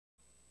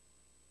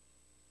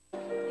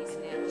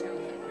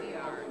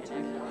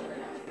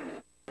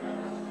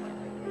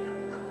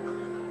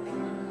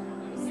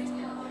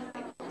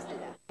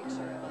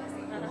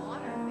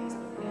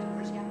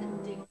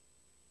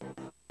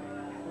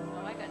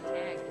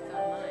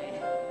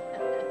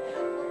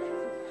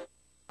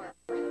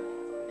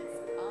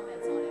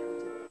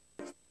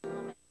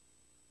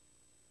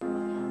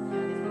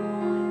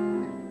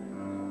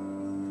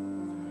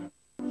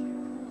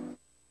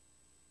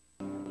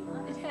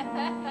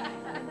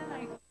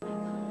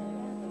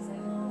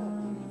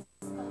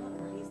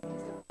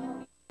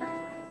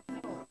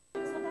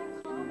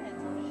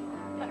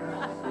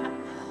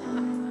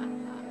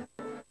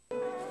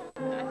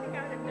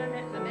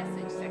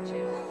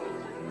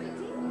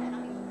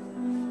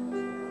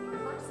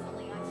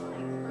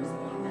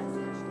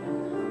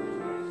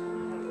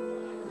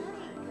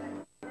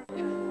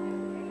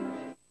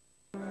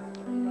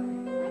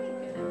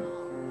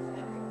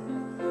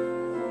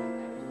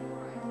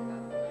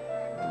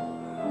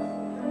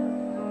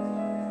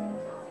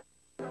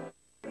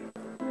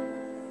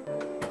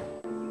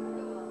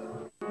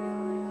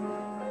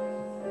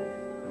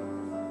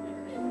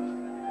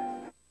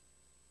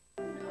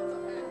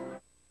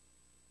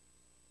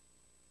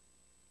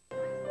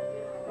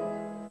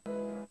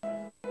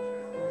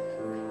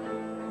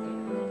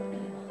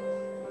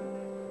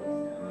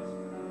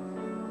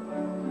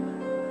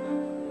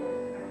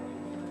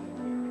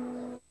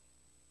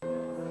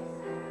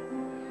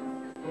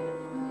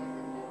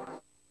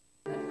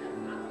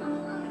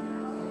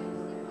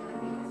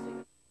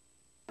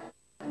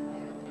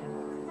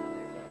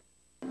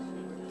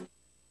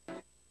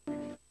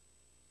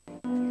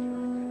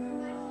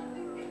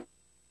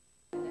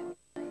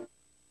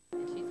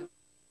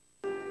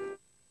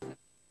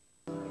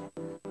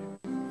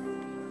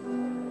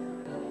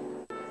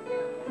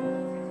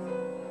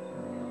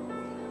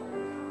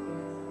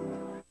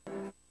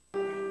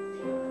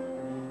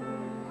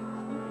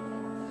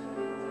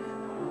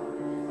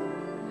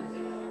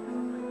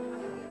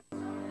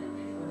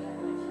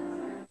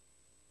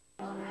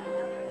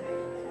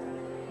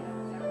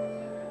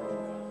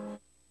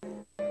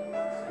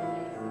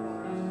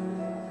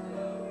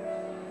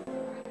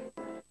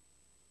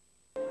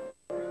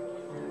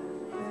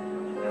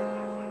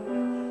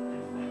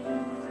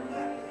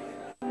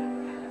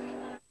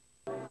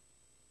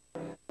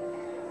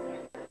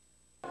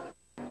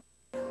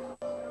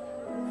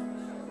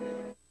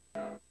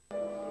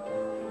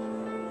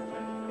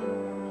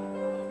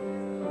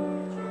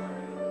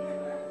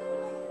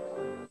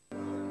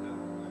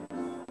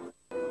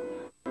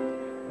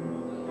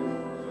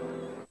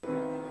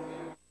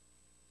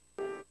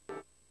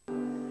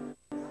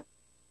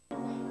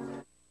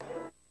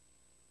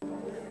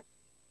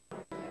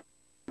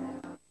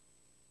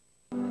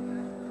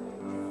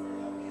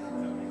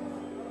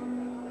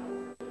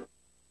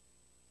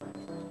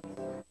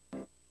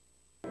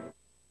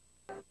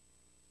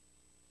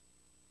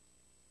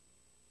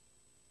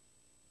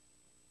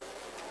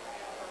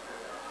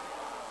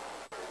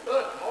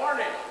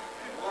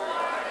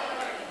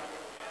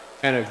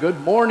And a good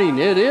morning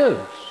it is.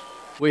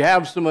 We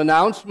have some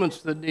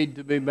announcements that need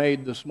to be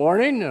made this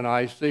morning, and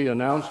I see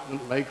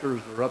announcement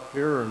makers are up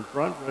here in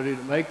front ready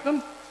to make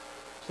them.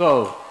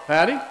 So,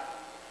 Patty?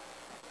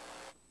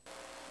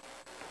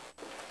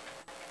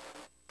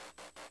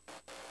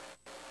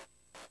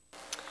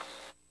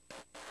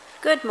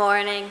 Good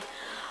morning.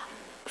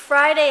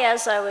 Friday,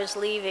 as I was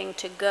leaving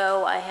to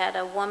go, I had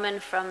a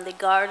woman from the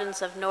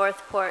Gardens of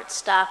Northport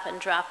stop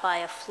and drop by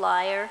a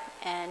flyer,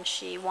 and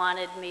she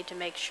wanted me to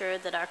make sure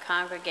that our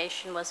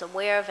congregation was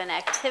aware of an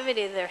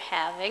activity they're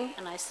having,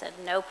 and I said,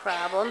 no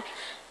problem.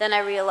 Then I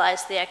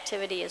realized the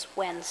activity is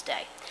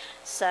Wednesday,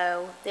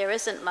 so there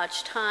isn't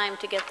much time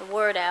to get the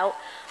word out.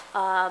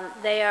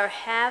 They are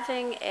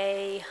having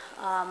a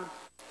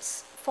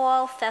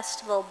fall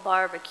festival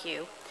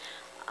barbecue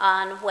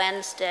on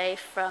Wednesday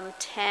from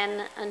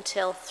 10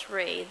 until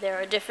 3.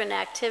 There are different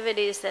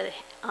activities that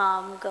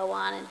go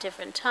on in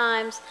different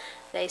times.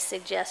 They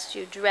suggest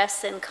you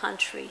dress in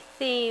country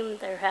theme.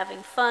 They're having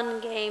fun,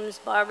 games,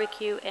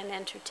 barbecue, and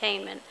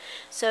entertainment.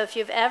 So if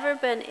you've ever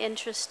been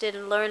interested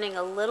in learning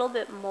a little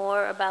bit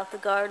more about the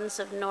Gardens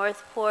of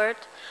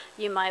Northport,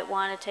 you might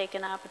want to take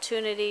an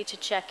opportunity to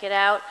check it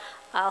out.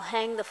 I'll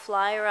hang the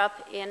flyer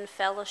up in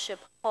Fellowship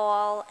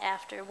Hall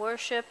after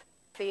worship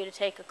for you to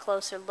take a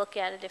closer look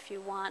at it if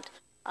you want.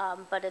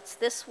 But it's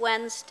this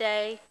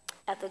Wednesday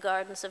at the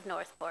Gardens of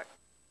Northport.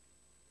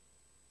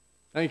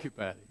 Thank you,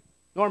 Patty.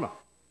 Norma?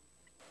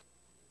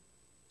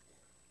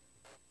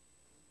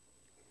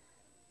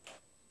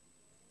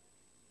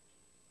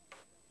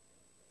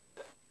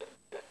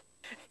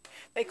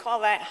 They call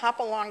that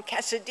hop-along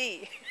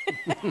quesadilla.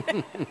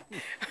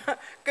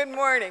 Good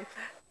morning.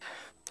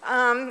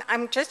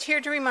 I'm just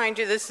here to remind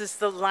you this is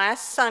the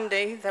last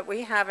Sunday that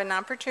we have an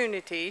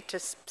opportunity to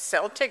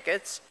sell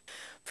tickets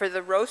for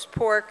the roast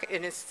pork,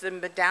 and it's the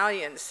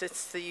medallions.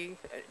 It's the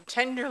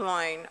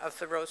tenderloin of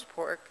the roast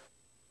pork,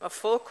 a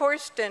full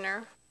course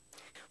dinner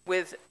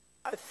with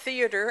a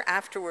theater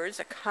afterwards,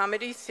 a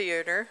comedy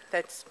theater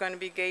that's going to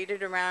be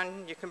gated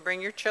around. You can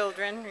bring your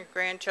children, your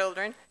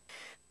grandchildren.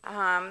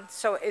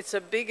 So it's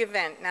a big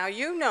event. Now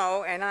you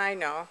know, and I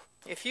know,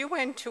 if you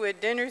went to a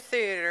dinner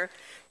theater,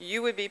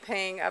 you would be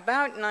paying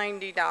about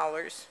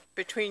 $90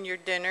 between your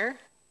dinner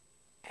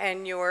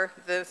and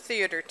the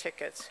theater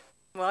tickets.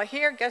 Well,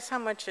 here, guess how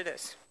much it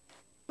is?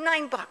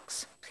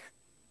 $9.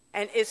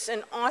 And it's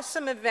an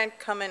awesome event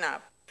coming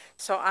up.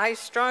 So I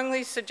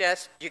strongly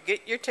suggest you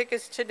get your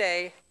tickets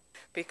today,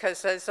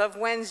 because as of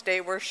Wednesday,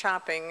 we're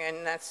shopping,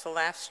 and that's the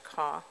last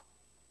call.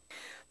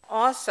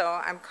 Also,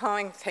 I'm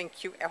calling,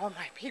 thank you, all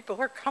my people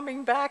are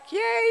coming back,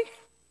 yay!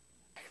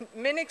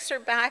 Minix are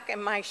back,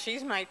 and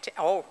she's my,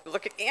 oh,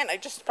 look at Ann, I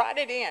just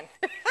spotted Ann.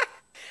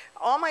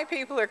 All my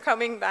people are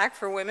coming back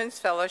for Women's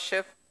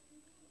Fellowship,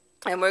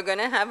 and we're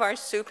gonna have our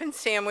soup and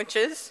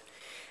sandwiches,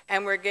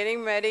 and we're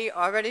getting ready,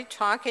 already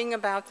talking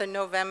about the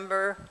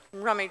November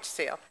rummage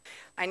sale.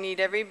 I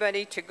need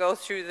everybody to go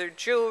through their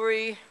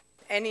jewelry,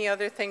 any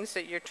other things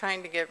that you're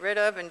trying to get rid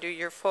of, and do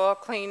your fall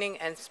cleaning,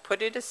 and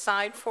put it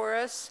aside for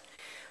us.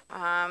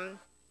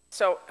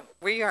 So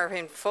we are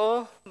in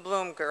full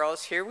bloom,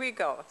 girls. Here we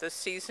go. The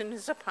season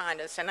is upon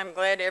us, and I'm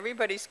glad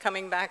everybody's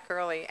coming back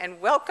early.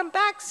 And welcome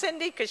back,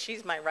 Cindy, because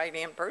she's my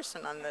right-hand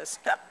person on this.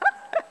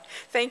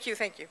 Thank you,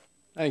 thank you.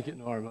 Thank you,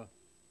 Norma.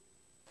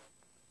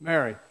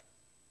 Mary?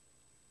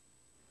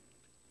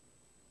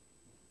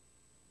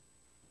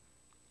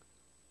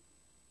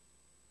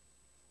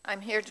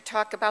 I'm here to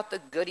talk about the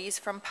goodies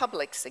from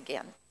Publix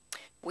again.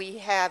 We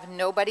have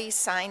nobody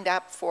signed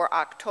up for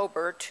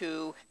October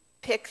to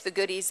pick the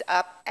goodies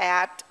up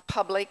at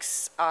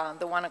Publix,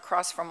 the one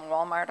across from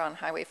Walmart on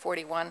Highway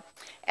 41,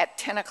 at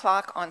 10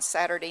 o'clock on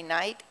Saturday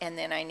night, and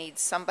then I need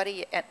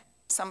somebody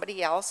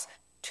else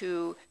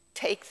to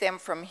take them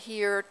from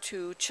here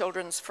to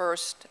Children's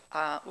First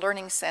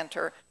Learning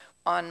Center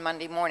on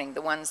Monday morning,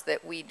 the ones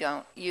that we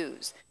don't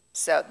use.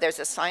 So there's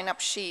a sign-up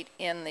sheet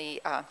in the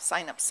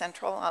sign-up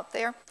central out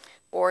there,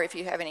 or if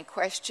you have any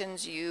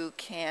questions, you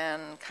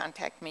can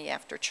contact me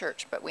after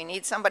church. But we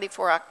need somebody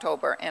for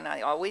October, and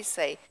I always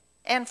say,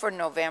 and for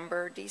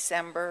November,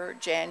 December,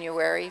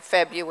 January,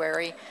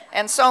 February,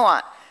 and so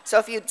on. So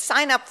if you'd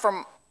sign up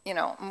for,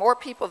 more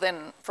people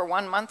than for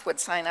 1 month would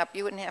sign up,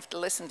 you wouldn't have to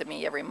listen to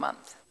me every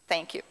month.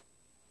 Thank you.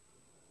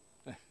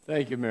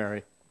 Thank you,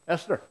 Mary.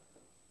 Esther?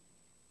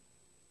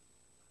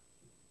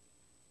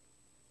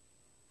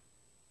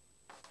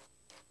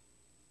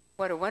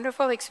 What a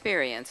wonderful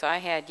experience I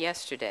had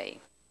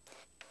yesterday.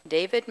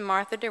 David and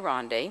Martha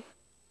Durande,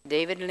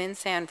 David Lynn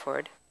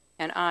Sanford,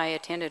 and I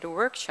attended a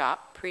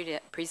workshop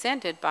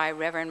presented by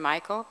Reverend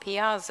Michael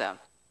Piazza.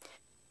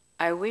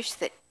 I wish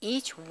that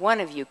each one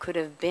of you could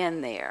have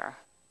been there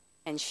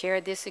and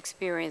shared this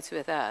experience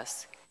with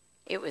us.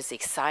 It was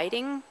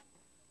exciting,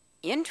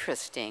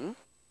 interesting,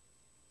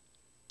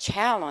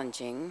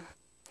 challenging,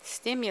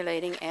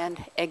 stimulating,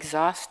 and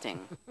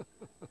exhausting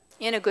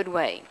in a good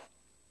way.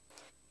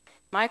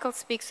 Michael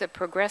speaks of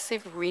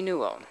progressive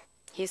renewal.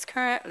 He's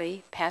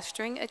currently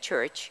pastoring a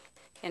church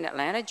in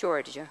Atlanta,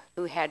 Georgia,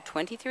 who had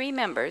 23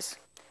 members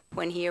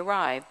when he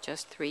arrived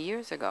just 3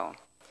 years ago.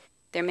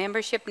 Their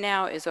membership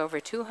now is over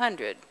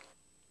 200.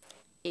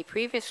 He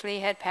previously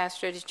had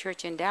pastored a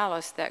church in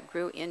Dallas that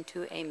grew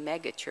into a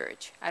mega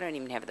church. I don't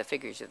even have the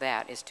figures of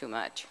that, it's too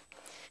much.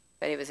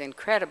 But it was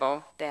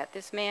incredible that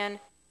this man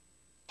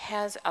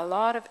has a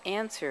lot of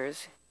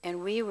answers,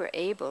 and we were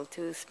able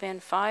to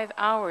spend 5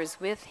 hours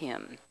with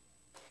him.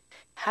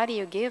 How do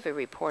you give a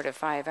report of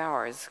 5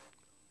 hours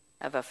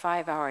of a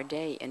 5-hour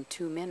day in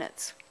 2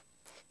 minutes?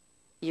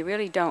 You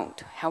really don't.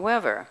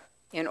 However,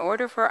 in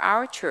order for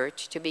our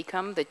church to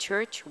become the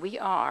church we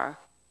are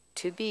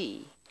to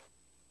be,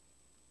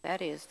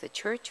 that is, the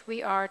church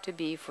we are to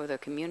be for the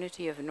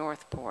community of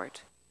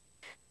Northport,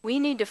 we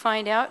need to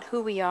find out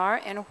who we are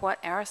and what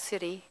our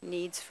city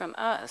needs from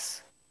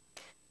us.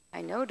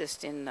 I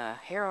noticed in the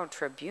Herald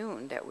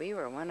Tribune that we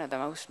were one of the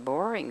most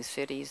boring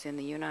cities in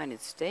the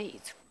United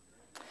States.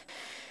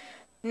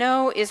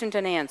 No isn't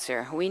an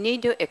answer. We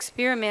need to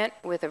experiment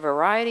with a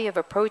variety of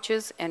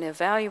approaches and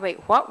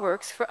evaluate what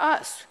works for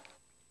us.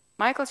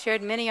 Michael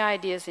shared many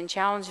ideas and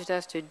challenged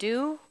us to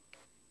do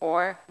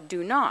or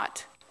do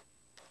not,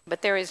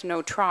 but there is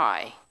no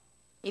try.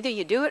 Either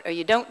you do it or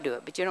you don't do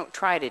it, but you don't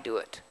try to do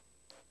it.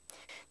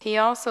 He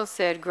also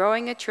said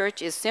growing a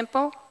church is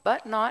simple,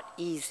 but not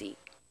easy.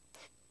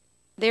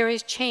 There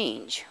is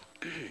change.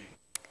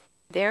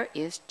 There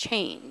is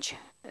change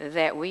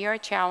that we are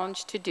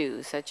challenged to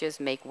do, such as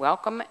make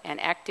welcome an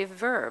active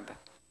verb.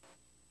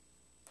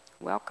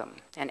 Welcome,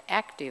 an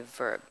active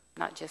verb,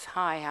 not just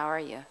hi, how are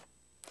you?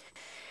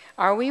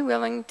 Are we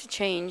willing to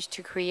change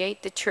to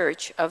create the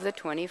church of the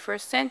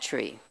 21st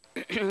century?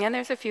 And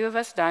there's a few of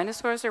us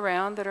dinosaurs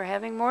around that are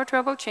having more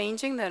trouble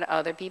changing than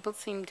other people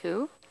seem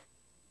to.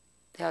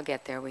 They'll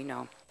get there, we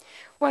know.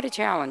 What a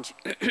challenge.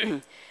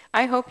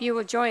 I hope you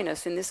will join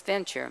us in this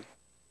venture.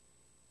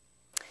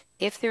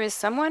 If there is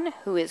someone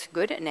who is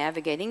good at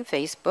navigating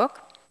Facebook,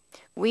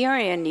 we are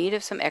in need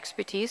of some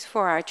expertise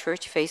for our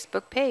church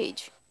Facebook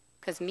page,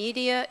 because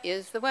media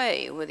is the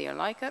way, whether you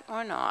like it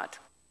or not.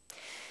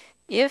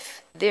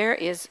 If there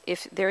is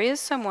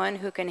someone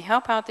who can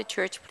help out the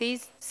church,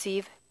 please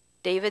see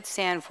David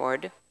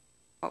Sanford.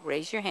 Oh,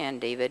 raise your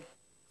hand, David.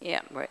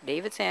 Yeah,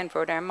 David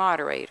Sanford, our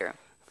moderator.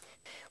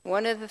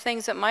 One of the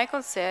things that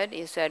Michael said,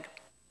 he said,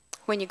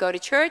 when you go to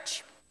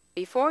church,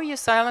 before you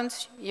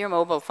silence your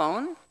mobile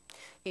phone,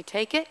 you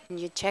take it and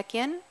you check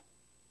in,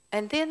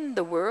 and then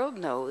the world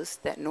knows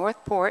that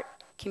Northport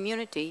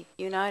Community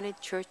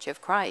United Church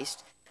of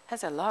Christ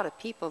has a lot of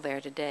people there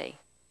today.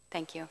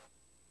 Thank you.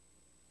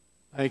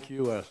 Thank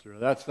you, Esther.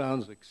 That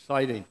sounds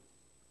exciting.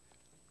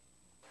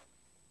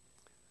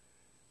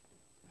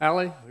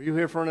 Allie, are you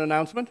here for an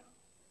announcement?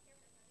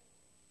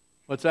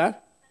 What's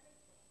that?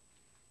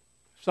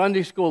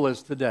 Sunday school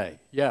is today.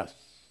 Yes,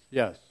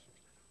 yes.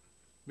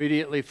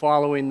 Immediately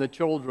following the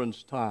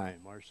children's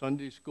time. Our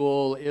Sunday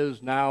school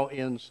is now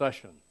in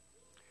session.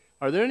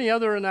 Are there any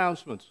other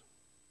announcements?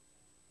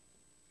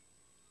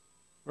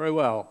 Very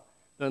well.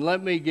 Then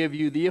let me give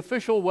you the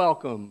official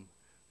welcome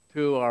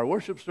to our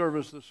worship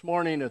service this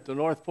morning at the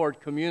Northport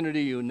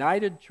Community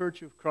United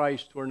Church of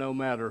Christ, where no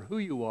matter who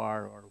you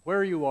are or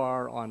where you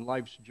are on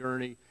life's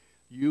journey,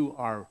 you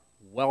are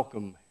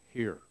welcome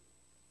here.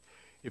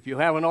 If you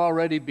haven't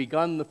already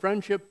begun the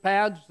friendship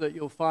pads that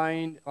you'll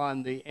find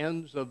on the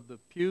ends of the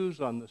pews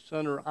on the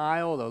center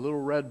aisle, the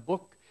little red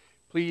book,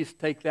 please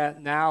take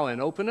that now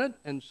and open it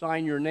and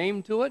sign your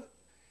name to it.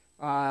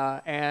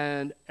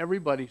 And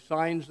everybody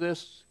signs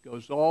this,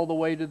 goes all the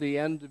way to the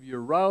end of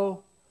your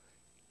row.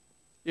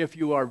 If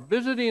you are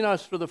visiting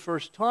us for the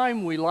first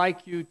time, we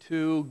like you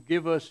to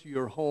give us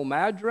your home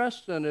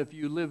address. And if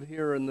you live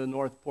here in the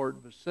Northport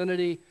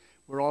vicinity,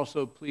 we're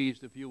also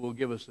pleased if you will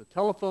give us a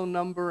telephone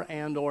number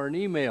and or an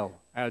email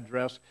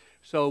address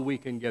so we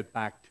can get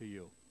back to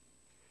you.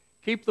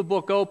 Keep the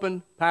book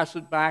open, pass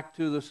it back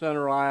to the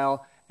center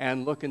aisle,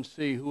 and look and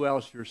see who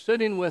else you're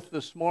sitting with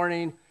this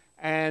morning,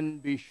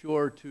 and be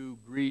sure to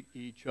greet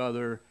each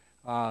other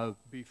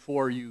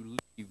before you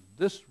leave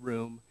this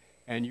room.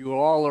 And you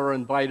all are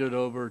invited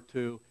over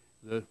to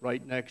the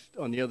right next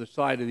on the other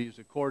side of these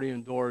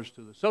accordion doors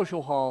to the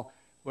social hall,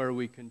 where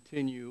we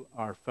continue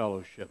our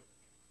fellowship.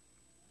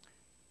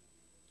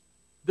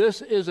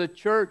 This is a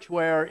church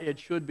where it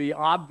should be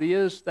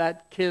obvious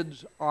that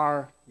kids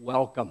are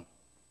welcome.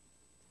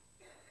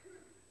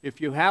 If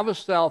you have a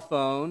cell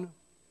phone,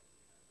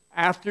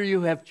 after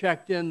you have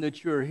checked in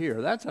that you're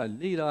here, that's a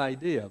neat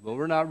idea, but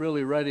we're not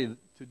really ready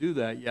to do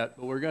that yet,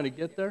 but we're going to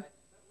get there?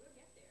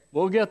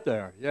 We'll get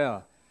there,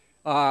 yeah.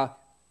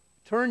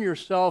 Turn your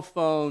cell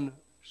phone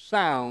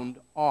sound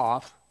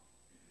off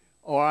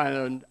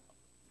and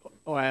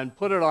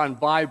put it on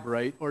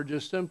vibrate, or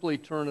just simply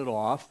turn it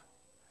off.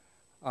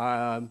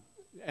 And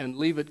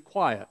leave it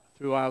quiet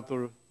throughout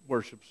the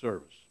worship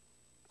service.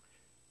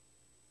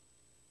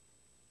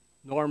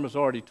 Norm has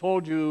already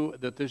told you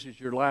that this is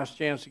your last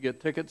chance to get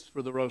tickets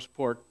for the roast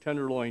pork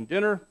tenderloin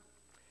dinner.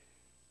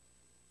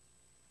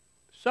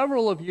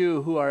 Several of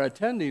you who are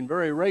attending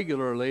very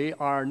regularly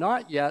are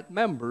not yet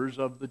members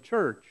of the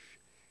church.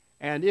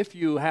 And if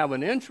you have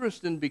an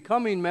interest in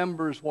becoming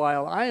members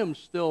while I am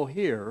still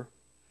here,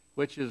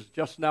 which is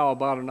just now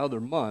about another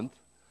month,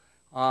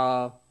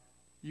 will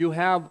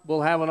have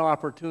an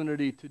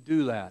opportunity to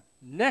do that.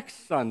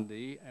 Next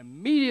Sunday,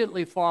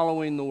 immediately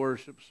following the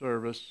worship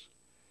service,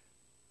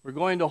 we're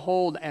going to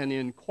hold an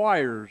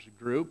inquirers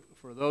group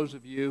for those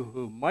of you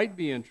who might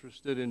be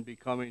interested in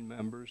becoming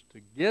members to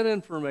get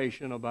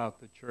information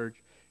about the church,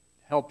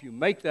 help you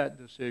make that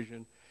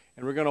decision.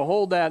 And we're going to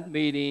hold that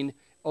meeting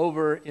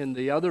over in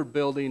the other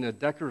building at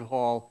Deckard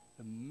Hall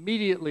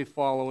immediately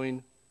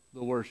following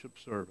the worship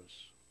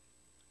service.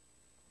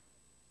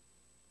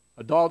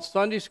 Adult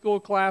Sunday school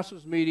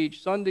classes meet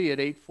each Sunday at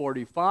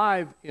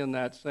 8:45 in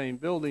that same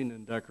building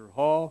in Deckard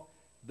Hall.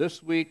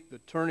 This week, the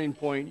Turning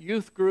Point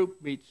Youth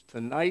Group meets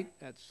tonight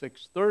at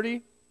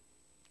 6:30.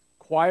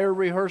 Choir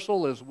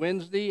rehearsal is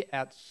Wednesday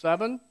at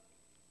 7.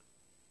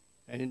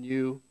 And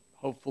you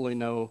hopefully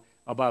know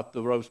about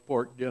the roast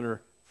pork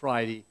dinner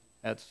Friday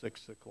at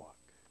 6 o'clock.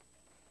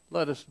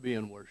 Let us be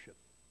in worship.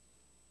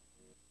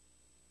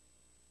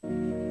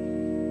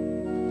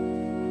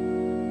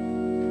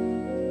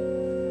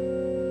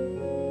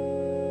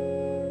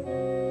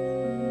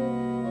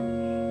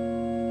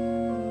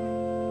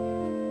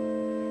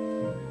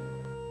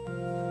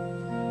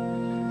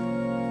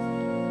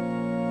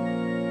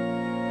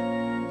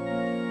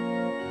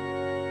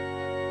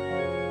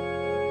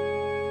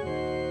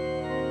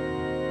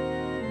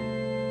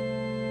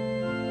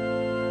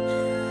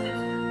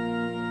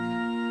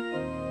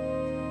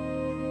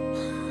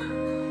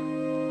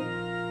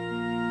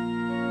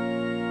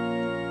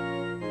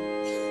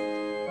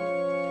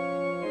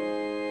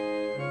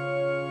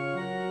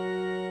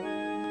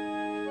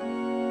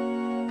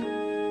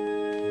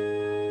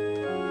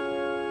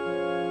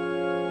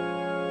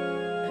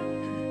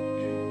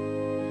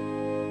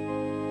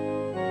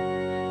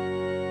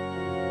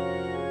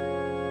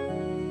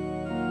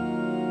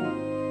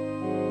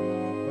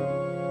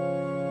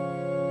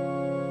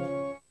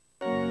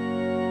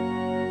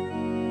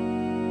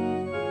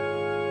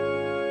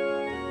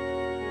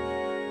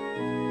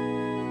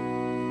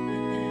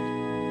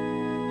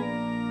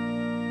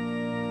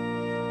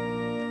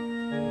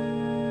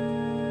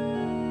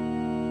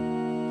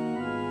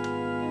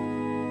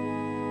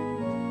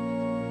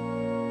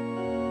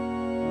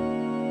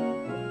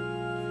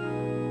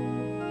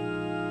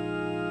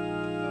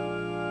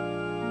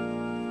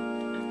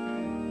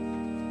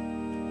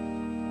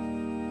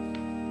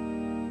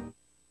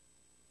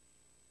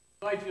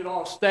 I invite you to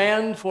all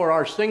stand for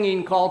our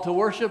singing call to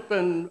worship,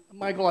 and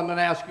Michael, I'm going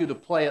to ask you to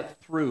play it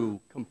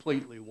through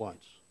completely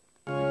once.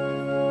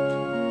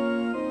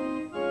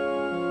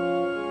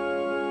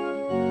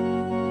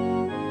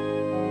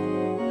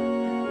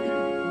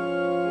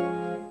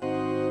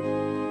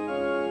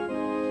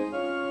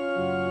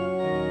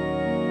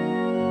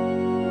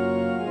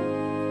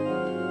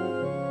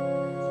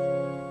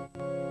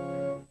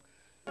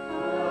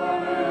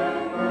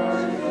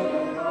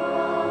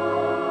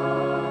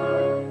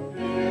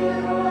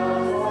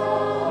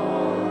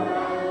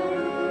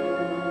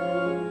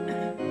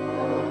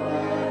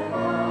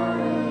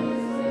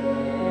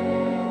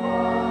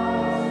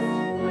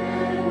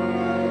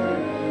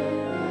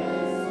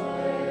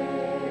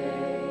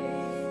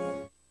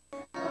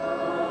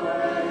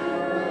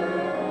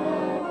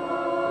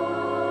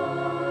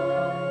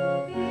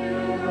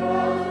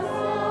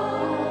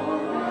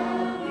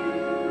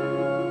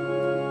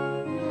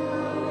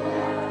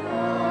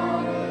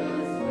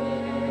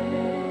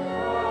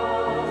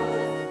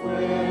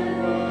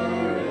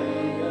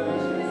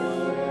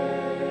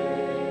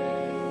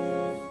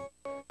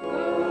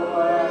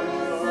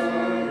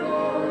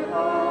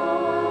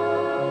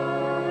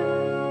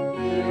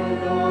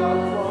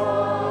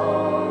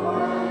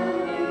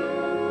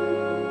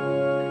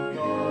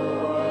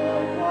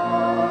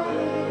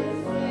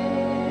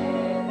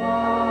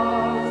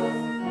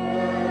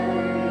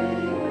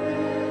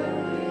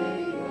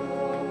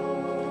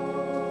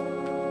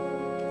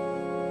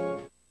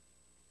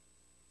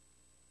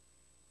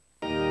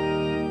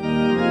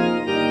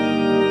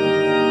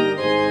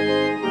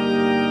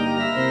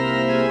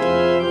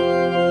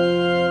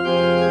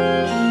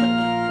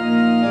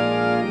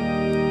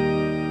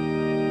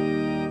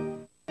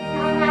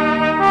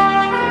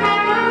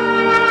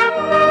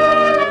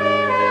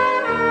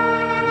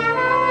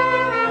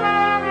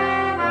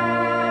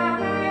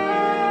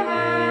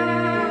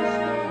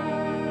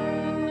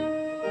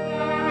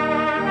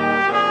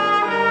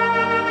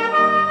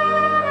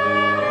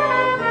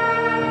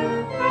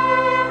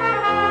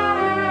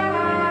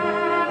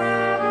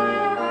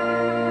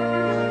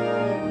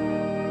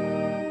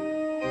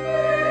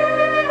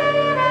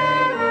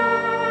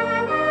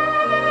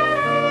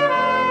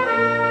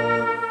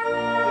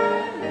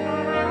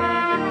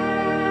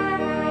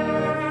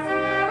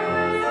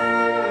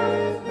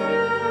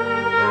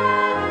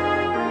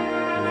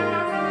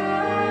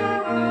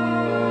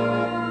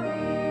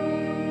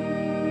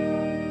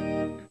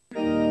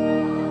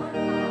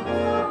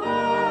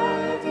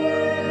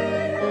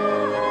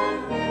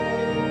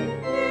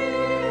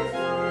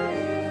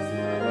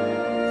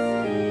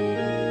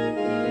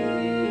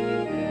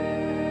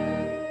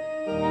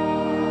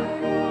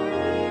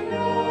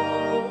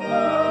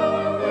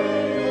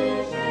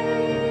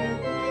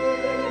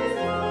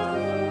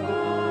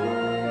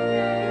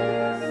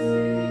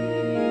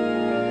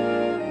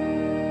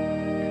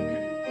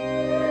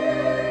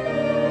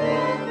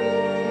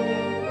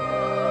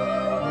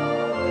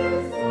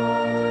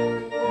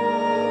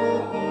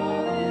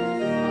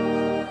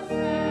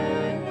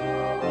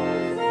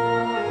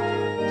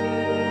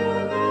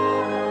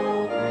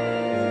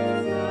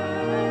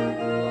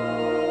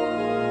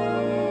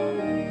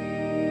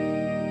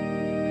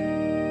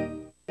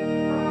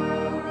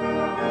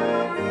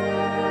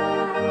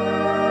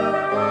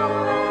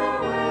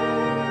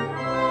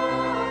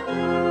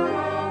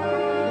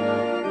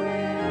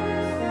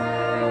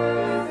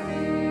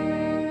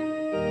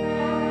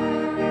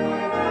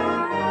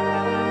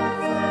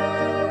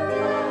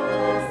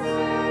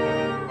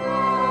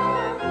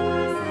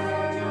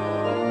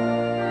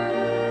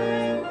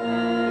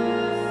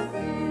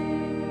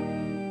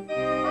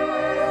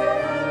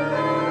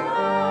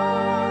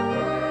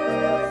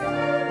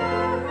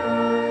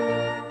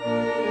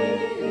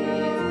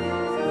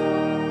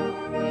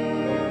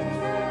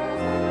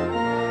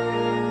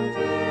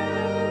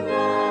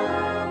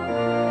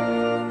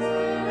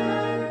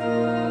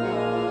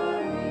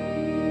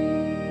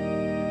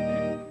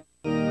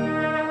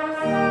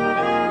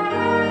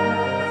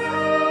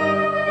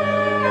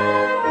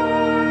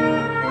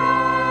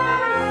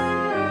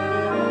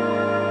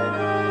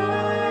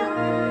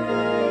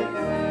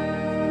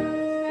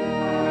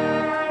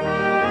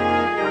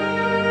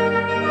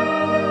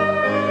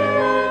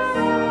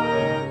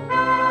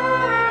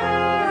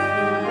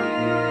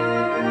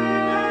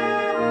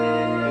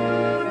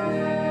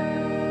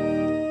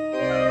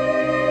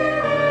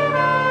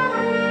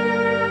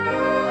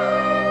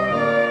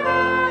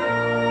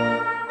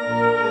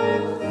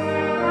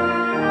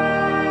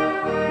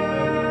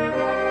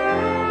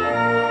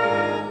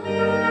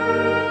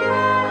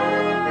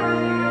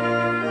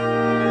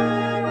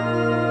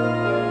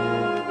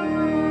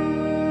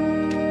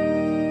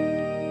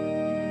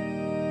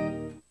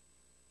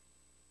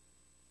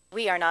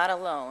 are not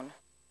alone.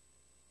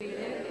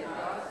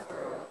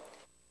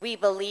 We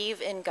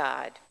believe in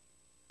God.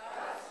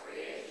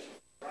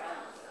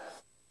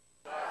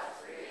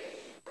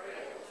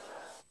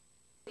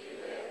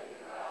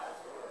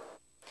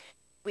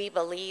 We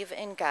believe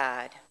in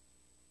God.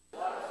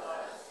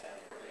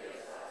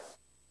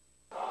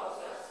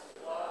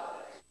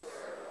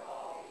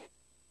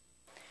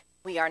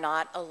 We are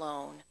not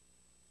alone.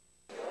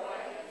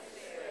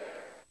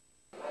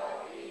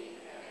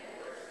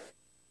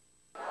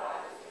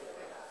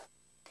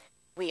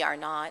 We are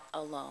not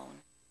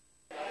alone.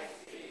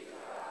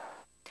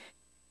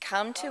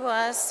 Come to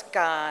us,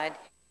 God,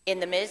 in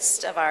the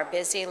midst of our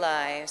busy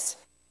lives.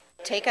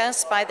 Take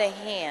us by the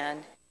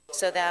hand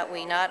so that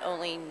we not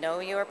only know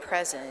your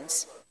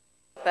presence,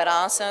 but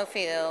also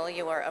feel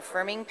your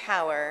affirming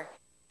power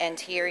and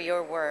hear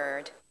your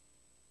word.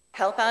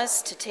 Help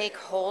us to take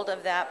hold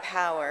of that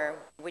power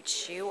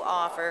which you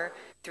offer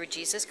through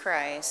Jesus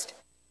Christ,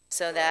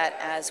 so that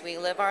as we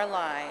live our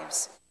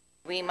lives,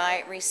 we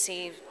might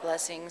receive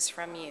blessings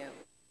from you.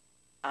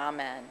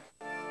 Amen.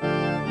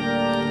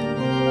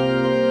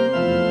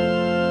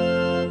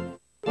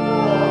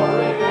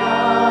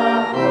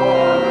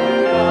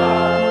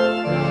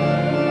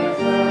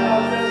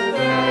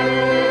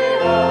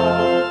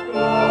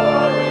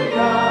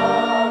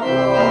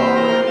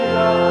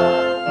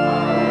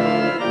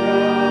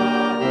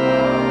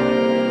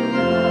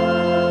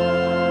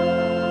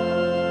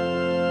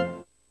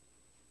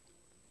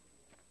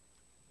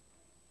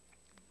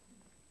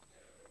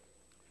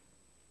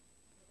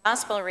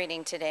 Gospel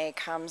reading today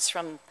comes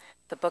from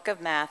the book of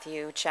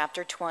Matthew,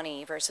 chapter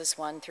 20, verses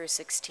 1 through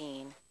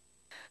 16.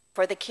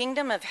 For the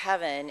kingdom of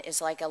heaven is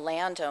like a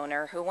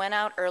landowner who went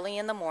out early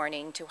in the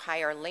morning to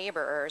hire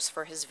laborers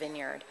for his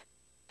vineyard.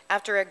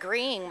 After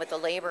agreeing with the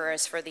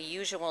laborers for the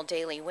usual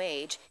daily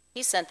wage,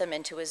 he sent them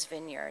into his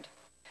vineyard.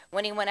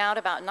 When he went out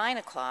about 9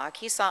 o'clock,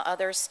 he saw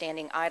others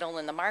standing idle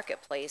in the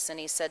marketplace, and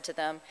he said to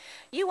them,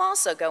 "You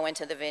also go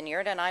into the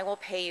vineyard, and I will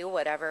pay you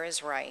whatever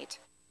is right."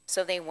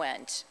 So they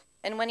went.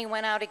 And when he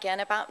went out again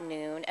about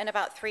noon, and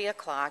about 3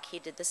 o'clock, he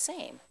did the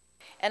same.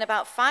 And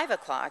about 5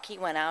 o'clock, he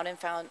went out and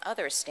found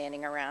others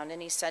standing around,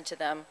 and he said to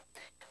them,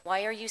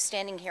 "Why are you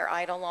standing here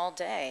idle all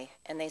day?"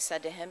 And they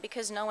said to him,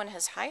 "Because no one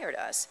has hired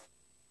us."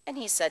 And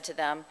he said to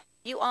them,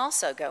 "You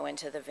also go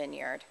into the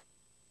vineyard."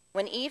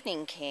 When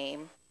evening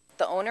came,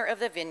 the owner of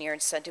the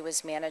vineyard said to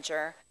his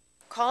manager,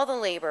 "Call the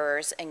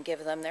laborers and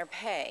give them their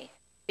pay,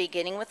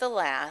 beginning with the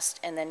last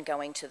and then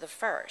going to the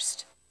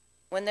first."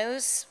 When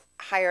those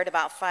hired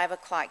about 5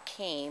 o'clock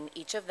came,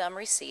 each of them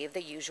received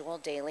the usual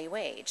daily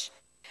wage.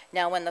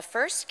 Now when the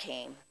first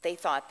came, they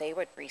thought they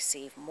would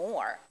receive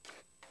more,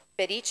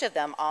 but each of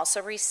them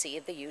also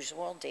received the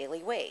usual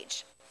daily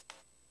wage.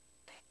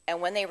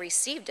 And when they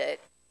received it,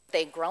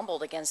 they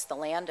grumbled against the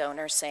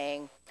landowner,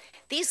 saying,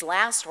 "These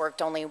last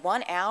worked only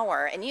 1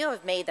 hour, and you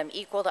have made them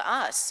equal to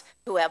us,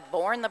 who have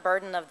borne the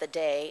burden of the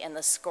day and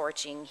the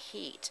scorching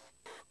heat."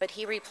 But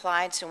he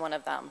replied to one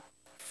of them,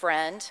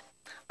 "Friend,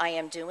 I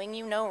am doing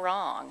you no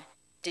wrong.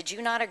 Did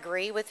you not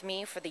agree with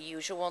me for the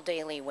usual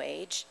daily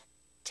wage?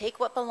 Take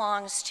what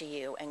belongs to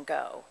you and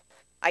go.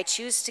 I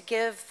choose to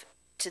give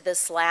to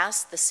this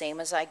last the same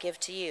as I give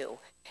to you.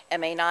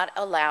 Am I not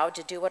allowed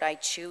to do what I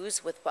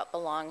choose with what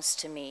belongs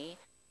to me?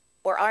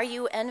 Or are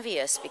you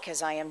envious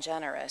because I am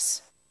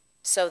generous?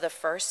 So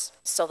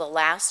the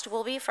last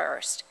will be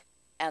first,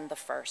 and the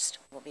first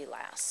will be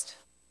last."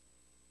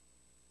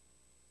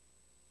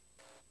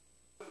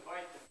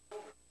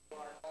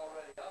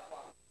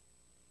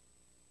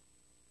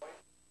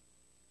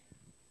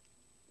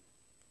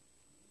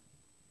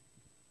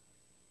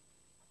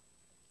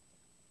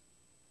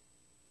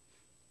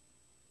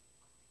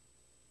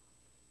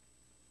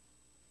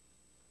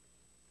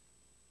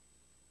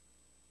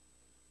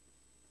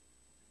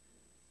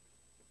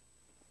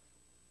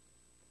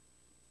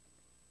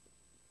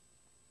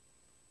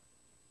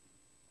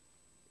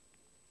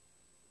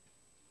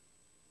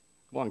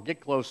 Come on,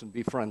 get close and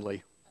be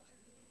friendly.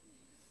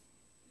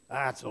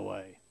 That's the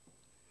way.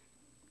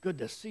 Good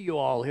to see you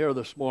all here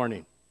this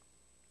morning.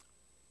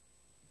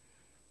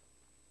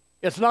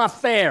 It's not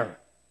fair.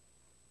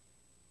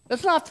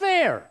 It's not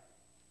fair.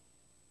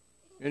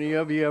 Any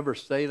of you ever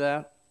say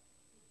that?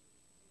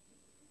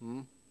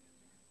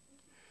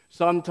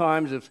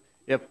 Sometimes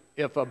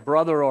if a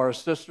brother or a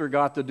sister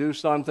got to do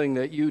something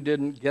that you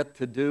didn't get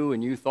to do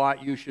and you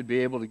thought you should be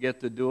able to get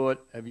to do it,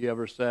 have you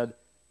ever said,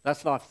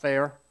 "That's not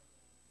fair"?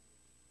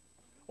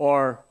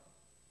 Or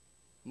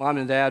mom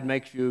and dad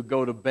makes you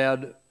go to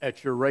bed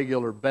at your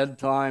regular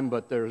bedtime,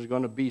 but there's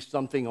going to be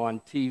something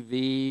on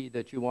TV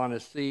that you want to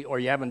see, or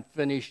you haven't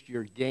finished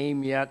your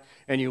game yet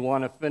and you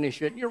want to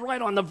finish it, and you're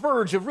right on the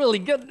verge of really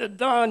getting it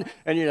done,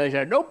 and you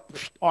say, "Nope,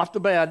 off to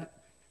bed."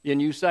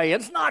 And you say,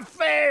 "It's not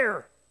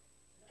fair."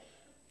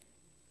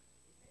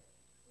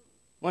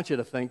 I want you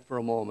to think for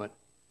a moment.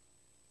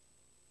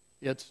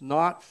 It's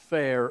not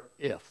fair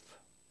if.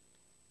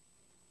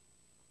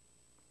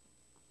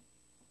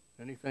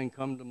 Anything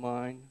come to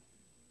mind?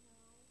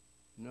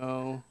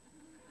 No?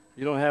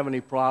 You don't have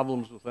any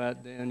problems with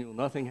that, Daniel?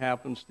 Nothing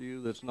happens to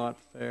you that's not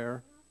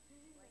fair?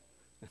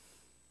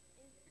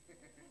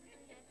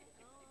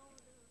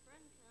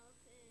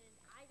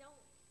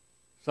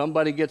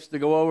 Somebody gets to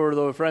go over to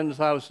a friend's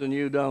house and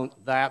you don't.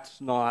 That's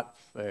not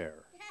fair.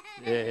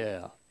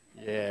 Yeah.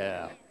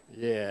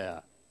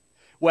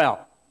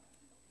 Well,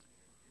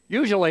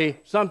 usually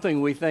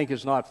something we think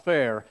is not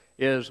fair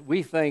is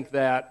we think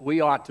that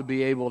we ought to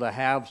be able to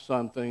have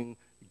something,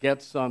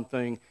 get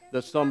something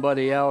that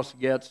somebody else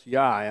gets,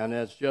 and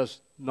it's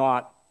just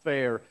not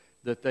fair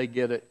that they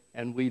get it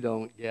and we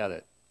don't get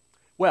it.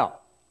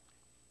 Well,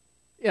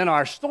 in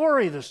our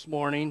story this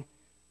morning,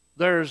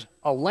 there's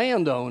a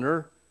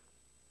landowner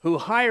who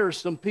hires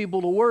some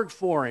people to work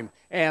for him.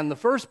 And the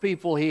first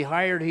people he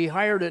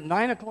hired at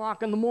 9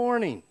 o'clock in the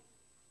morning.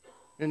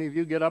 Any of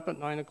you get up at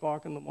 9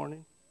 o'clock in the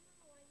morning?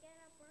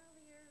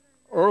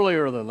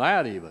 Earlier than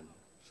that even.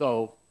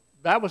 So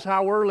that was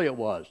how early it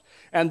was.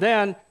 And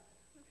then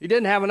he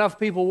didn't have enough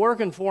people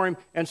working for him,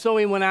 and so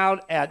he went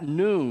out at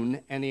noon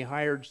and he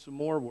hired some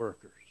more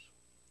workers.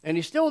 And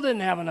he still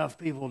didn't have enough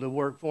people to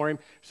work for him,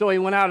 so he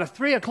went out at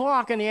 3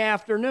 o'clock in the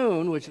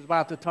afternoon, which is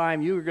about the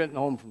time you were getting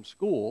home from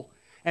school,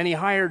 and he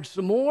hired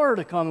some more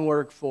to come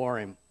work for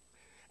him.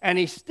 And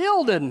he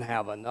still didn't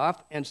have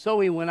enough, and so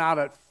he went out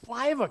at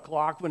 5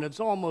 o'clock when it's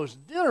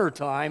almost dinner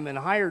time and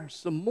hired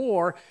some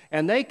more,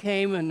 and they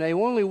came and they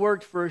only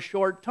worked for a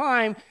short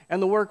time,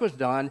 and the work was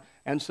done.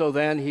 And so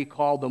then he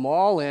called them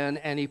all in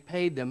and he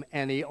paid them,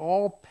 and he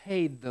all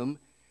paid them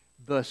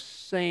the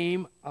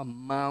same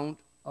amount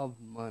of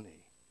money.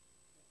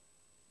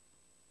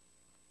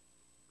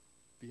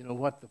 You know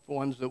what the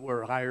ones that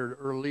were hired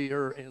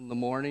earlier in the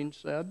morning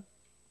said?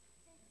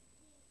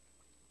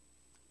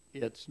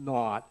 It's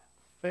not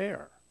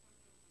fair.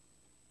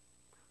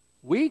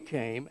 We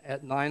came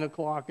at 9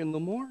 o'clock in the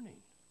morning.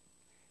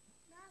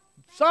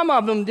 Some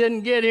of them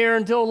didn't get here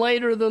until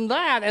later than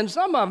that, and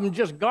some of them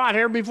just got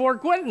here before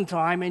quitting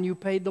time, and you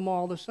paid them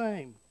all the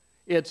same.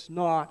 It's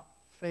not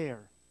fair.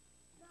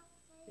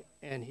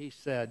 And he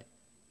said,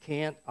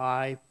 can't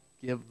I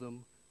give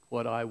them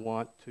what I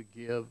want to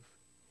give?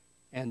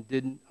 And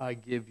didn't I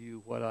give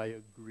you what I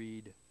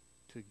agreed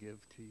to give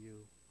to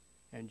you?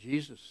 And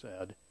Jesus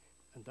said,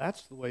 and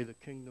that's the way the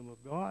kingdom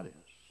of God is.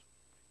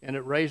 And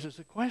it raises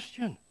a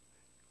question.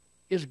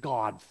 Is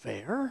God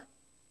fair?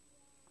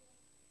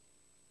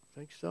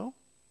 Think so?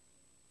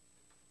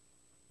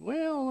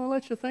 Well, I'll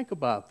let you think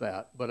about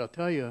that. But I'll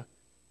tell you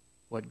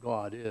what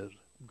God is.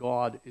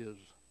 God is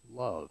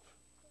love.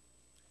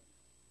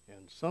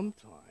 And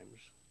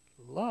sometimes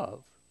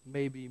love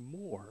may be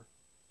more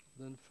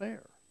than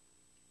fair.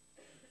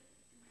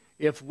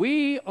 If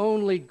we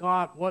only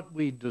got what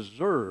we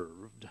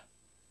deserved,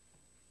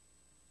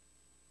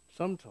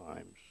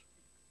 sometimes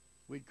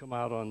we'd come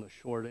out on the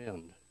short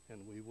end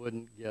and we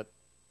wouldn't get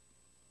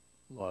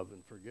love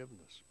and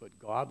forgiveness. But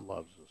God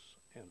loves us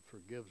and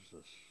forgives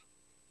us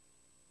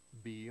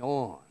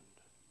beyond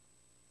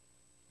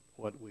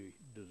what we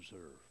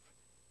deserve.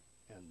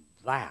 And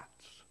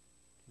that's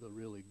the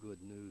really good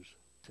news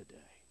today.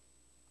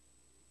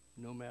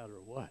 No matter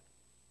what,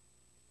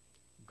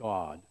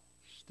 God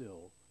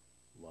still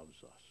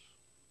loves us.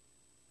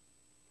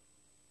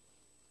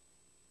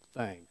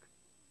 Thank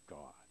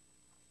God.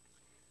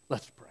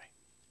 Let's pray.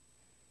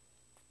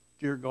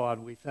 Dear God,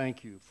 we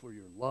thank you for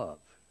your love,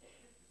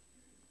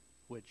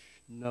 which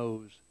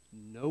knows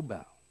no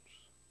bounds,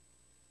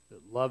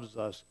 that loves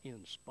us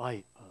in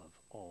spite of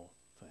all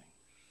things,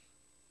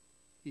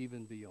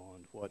 even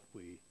beyond what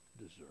we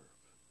deserve.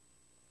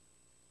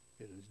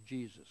 It is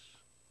Jesus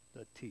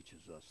that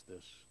teaches us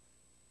this,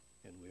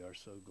 and we are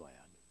so glad.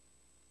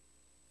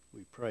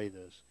 We pray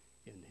this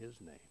in his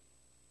name.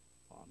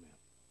 Amen.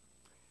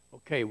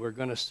 Okay, we're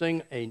going to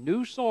sing a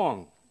new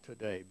song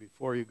today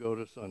before you go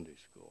to Sunday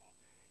school.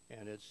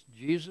 And it's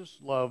Jesus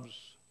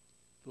Loves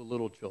the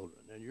Little Children.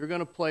 And you're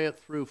going to play it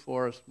through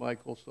for us,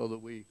 Michael, so that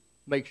we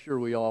make sure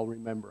we all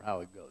remember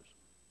how it goes.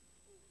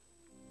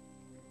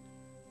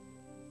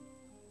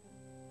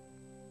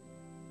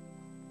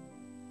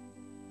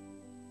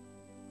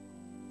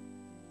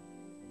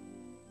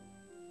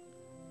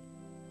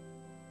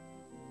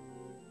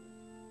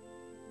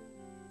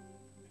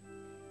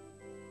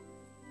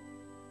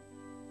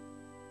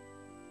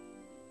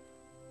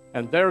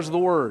 And there's the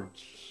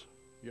words.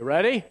 You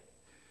ready?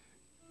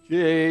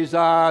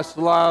 Jesus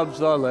loves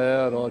the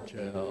little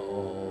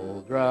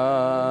children,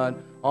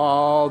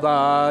 all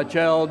the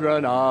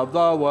children of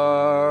the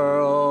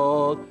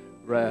world.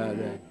 Red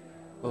and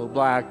blue,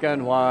 black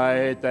and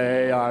white,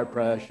 they are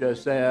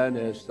precious in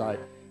his sight.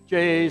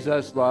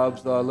 Jesus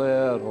loves the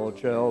little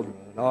children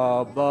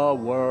of the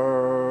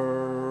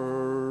world.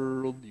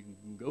 You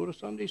can go to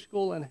Sunday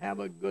school and have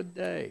a good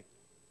day.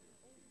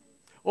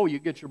 Oh, you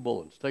get your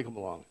bulletins. Take them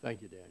along.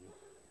 Thank you, Daniel.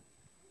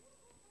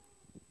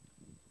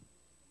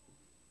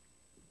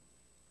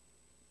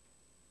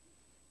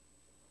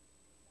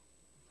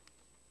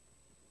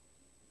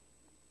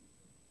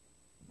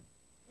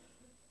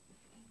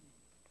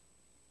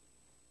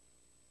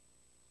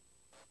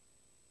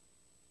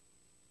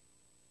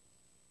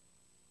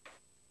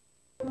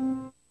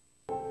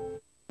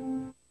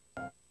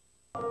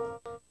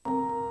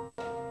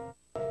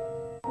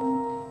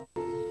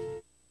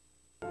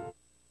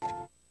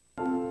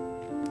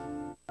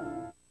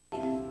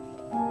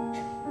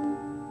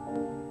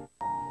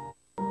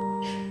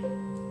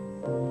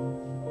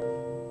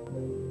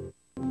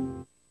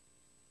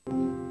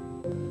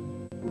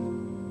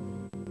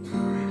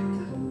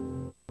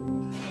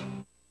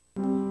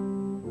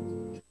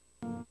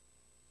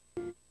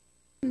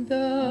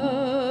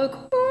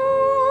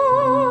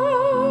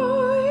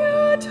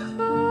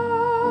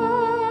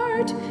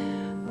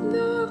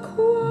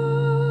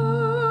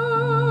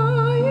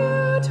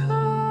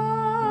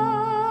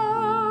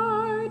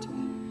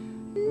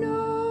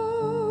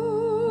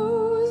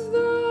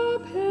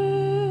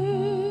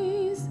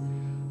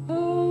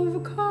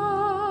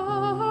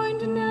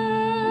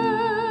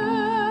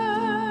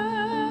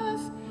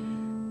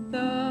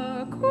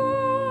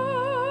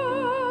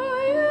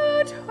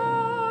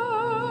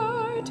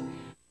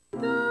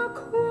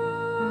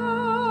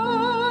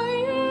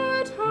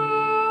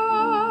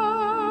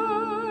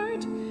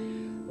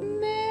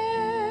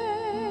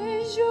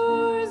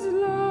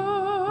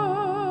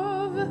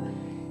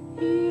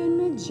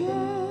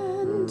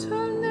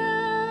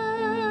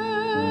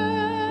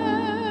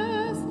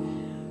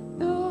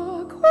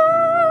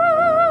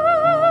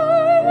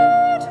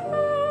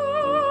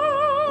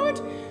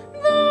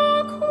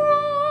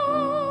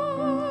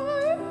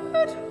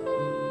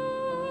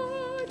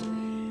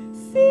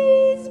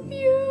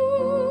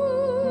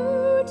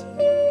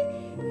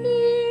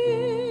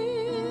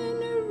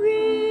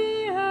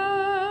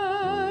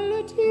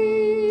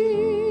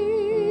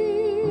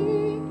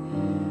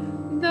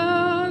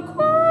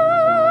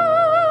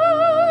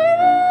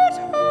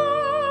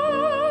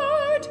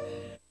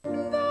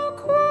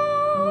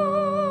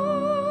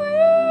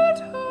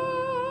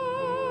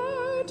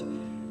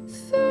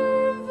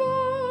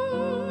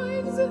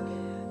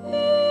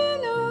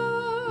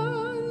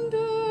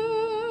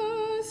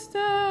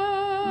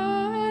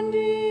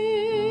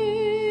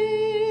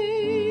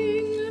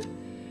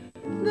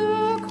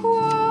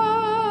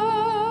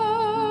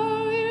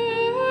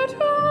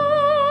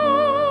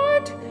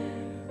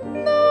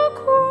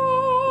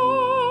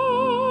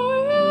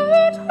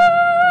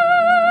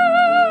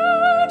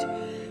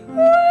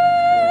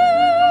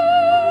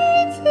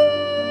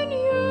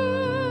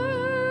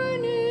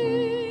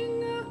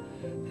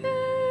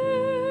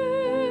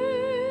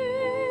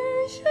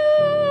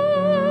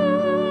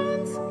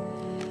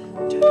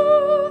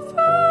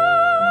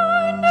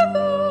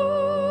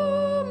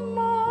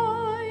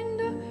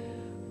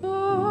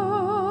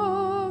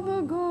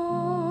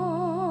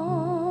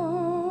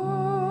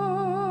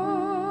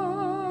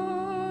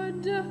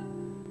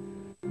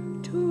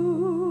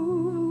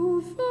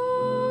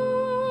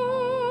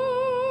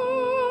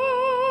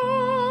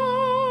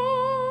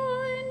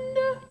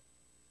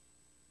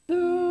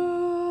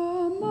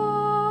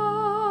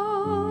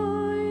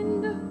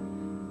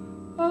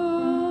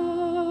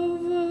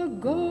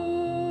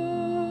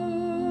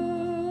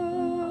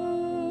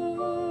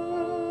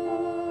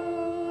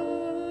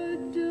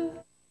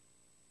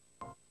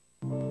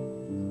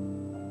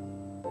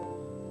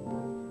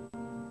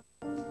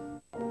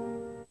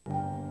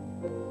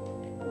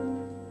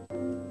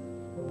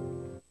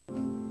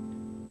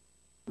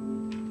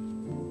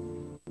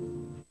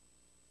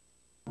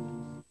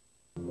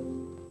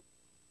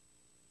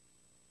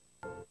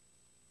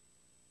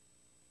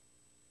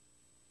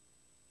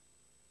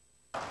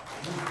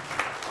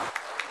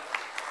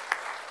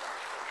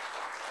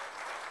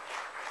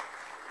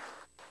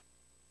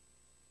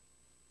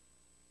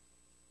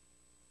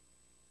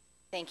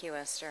 Thank you,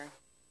 Esther.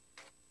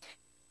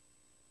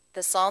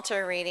 The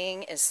Psalter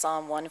reading is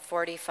Psalm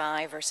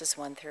 145, verses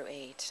 1 through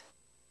 8.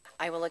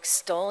 I will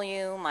extol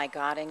you, my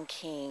God and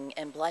King,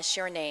 and bless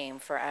your name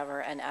forever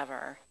and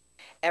ever.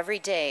 Every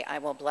day I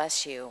will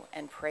bless you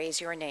and praise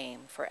your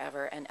name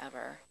forever and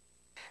ever.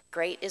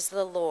 Great is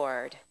the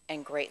Lord,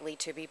 and greatly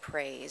to be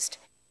praised.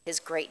 His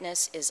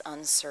greatness is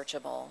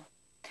unsearchable.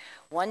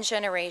 One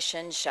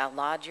generation shall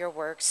laud your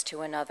works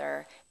to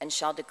another, and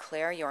shall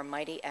declare your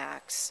mighty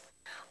acts.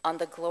 On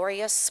the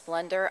glorious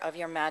splendor of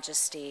your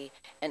majesty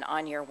and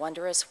on your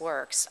wondrous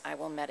works I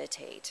will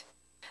meditate.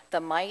 The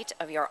might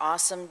of your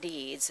awesome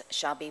deeds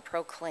shall be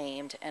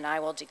proclaimed, and I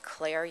will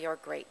declare your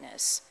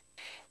greatness.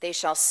 They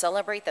shall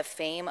celebrate the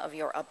fame of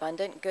your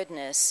abundant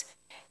goodness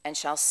and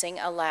shall sing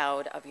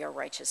aloud of your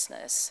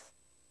righteousness.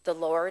 The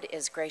Lord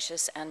is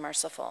gracious and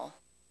merciful,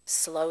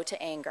 slow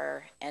to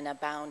anger and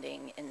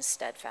abounding in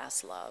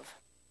steadfast love.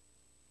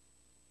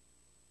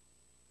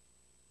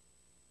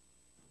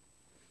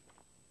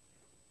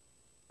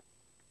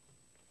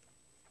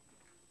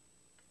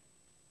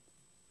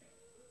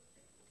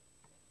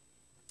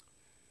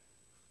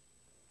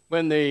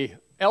 When the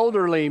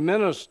elderly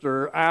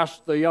minister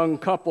asked the young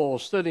couple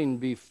sitting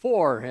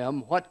before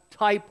him what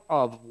type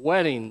of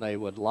wedding they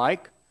would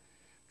like,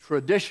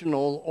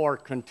 traditional or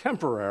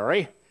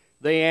contemporary,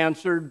 they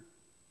answered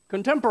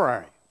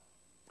contemporary.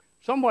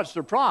 Somewhat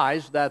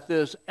surprised that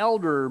this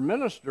elder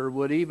minister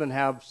would even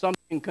have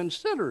something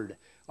considered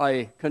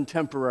a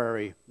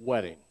contemporary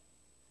wedding.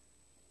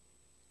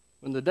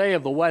 When the day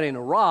of the wedding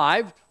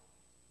arrived,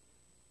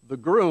 the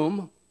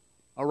groom,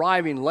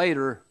 arriving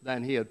later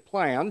than he had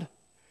planned,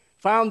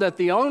 found that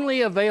the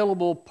only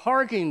available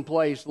parking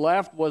place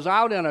left was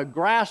out in a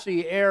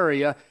grassy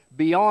area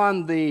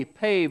beyond the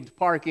paved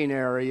parking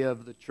area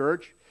of the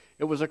church.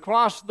 It was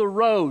across the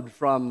road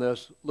from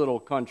this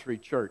little country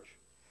church.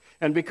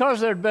 And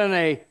because there had been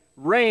a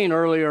rain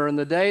earlier in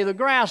the day, the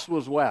grass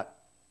was wet.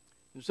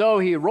 And so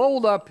he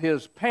rolled up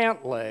his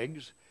pant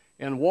legs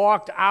and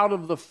walked out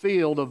of the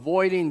field,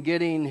 avoiding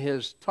getting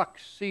his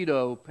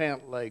tuxedo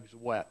pant legs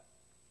wet.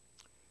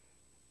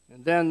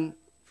 And then,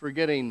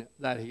 forgetting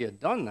that he had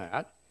done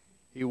that,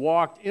 he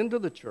walked into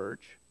the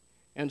church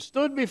and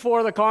stood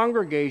before the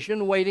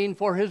congregation waiting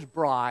for his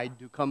bride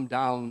to come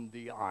down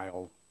the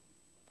aisle.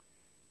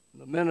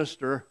 The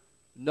minister,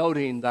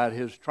 noting that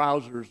his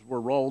trousers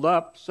were rolled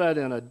up, said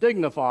in a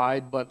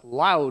dignified but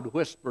loud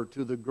whisper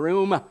to the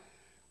groom,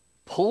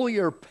 "Pull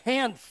your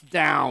pants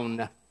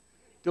down."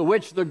 To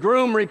which the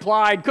groom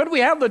replied, "Could we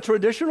have the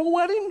traditional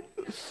wedding?"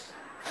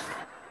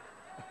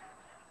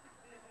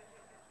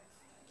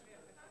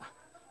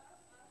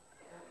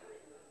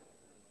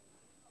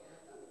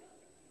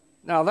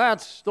 Now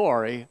that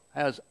story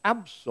has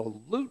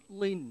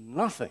absolutely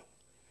nothing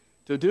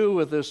to do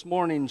with this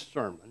morning's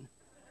sermon,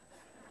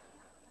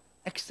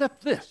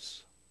 except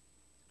this.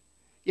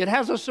 It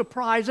has a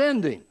surprise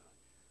ending,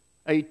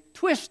 a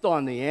twist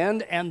on the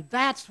end, and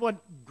that's what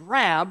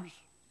grabs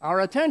our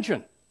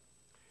attention.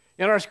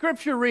 In our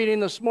scripture reading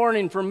this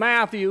morning from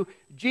Matthew,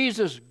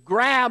 Jesus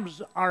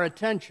grabs our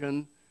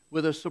attention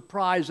with a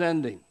surprise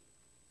ending.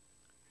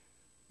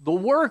 The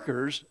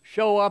workers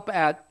show up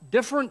at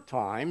different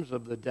times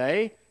of the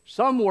day.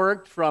 Some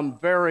worked from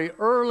very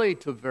early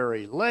to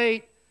very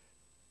late.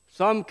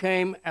 Some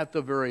came at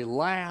the very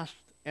last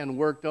and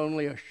worked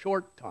only a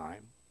short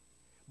time.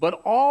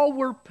 But all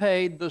were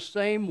paid the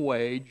same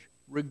wage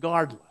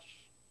regardless.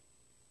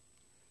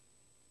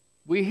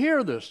 We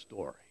hear this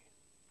story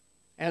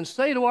and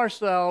say to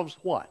ourselves,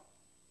 what?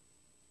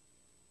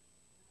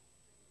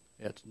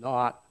 It's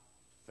not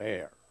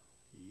fair.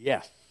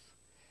 Yes.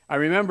 I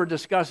remember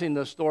discussing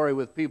this story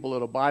with people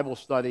at a Bible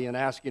study and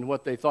asking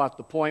what they thought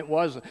the point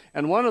was.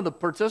 And one of the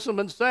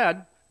participants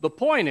said, the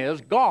point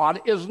is, God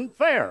isn't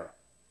fair.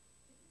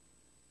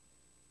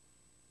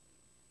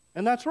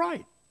 And that's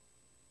right.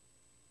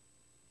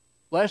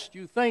 Lest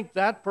you think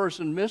that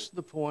person missed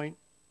the point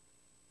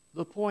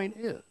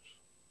is,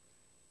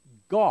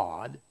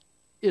 God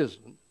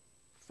isn't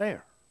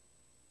fair.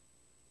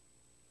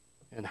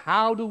 And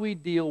how do we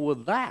deal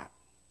with that?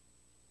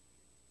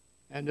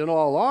 And in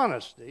all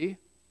honesty,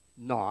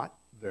 not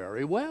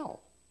very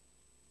well.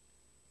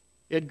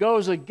 It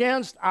goes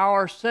against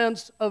our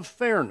sense of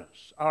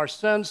fairness, our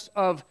sense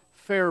of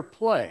fair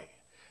play,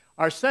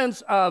 our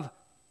sense of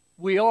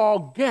we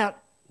all get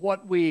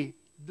what we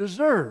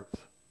deserve.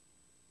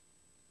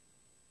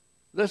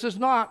 This is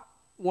not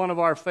one of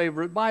our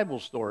favorite Bible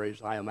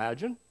stories, I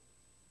imagine.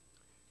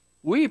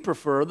 We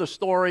prefer the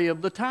story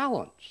of the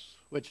talents,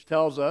 which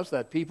tells us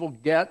that people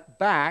get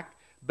back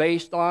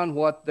based on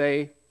what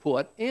they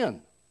put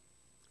in.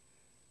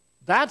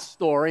 That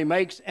story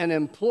makes an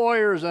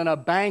employer's and a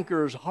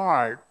banker's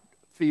heart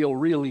feel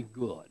really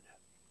good.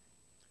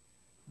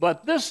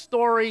 But this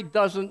story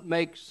doesn't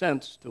make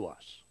sense to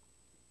us.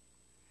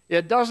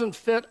 It doesn't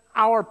fit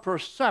our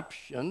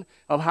perception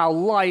of how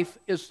life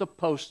is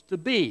supposed to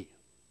be.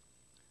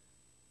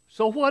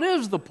 So what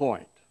is the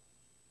point?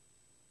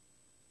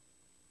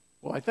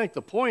 Well, I think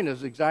the point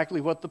is exactly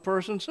what the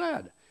person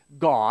said.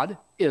 God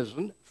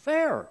isn't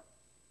fair.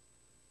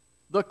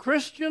 The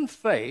Christian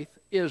faith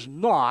is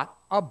not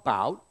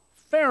about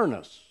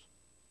fairness.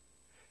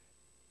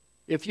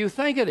 If you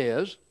think it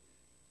is,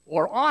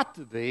 or ought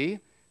to be,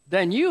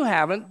 then you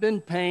haven't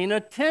been paying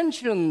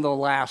attention the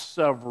last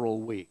several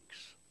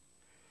weeks.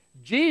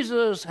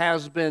 Jesus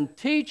has been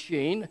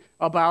teaching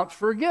about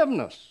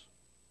forgiveness,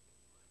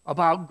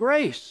 about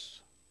grace,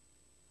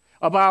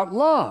 about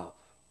love.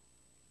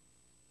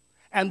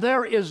 And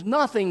there is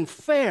nothing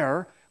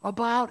fair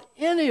about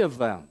any of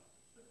them.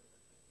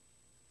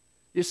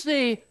 You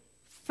see,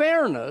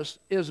 fairness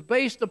is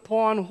based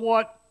upon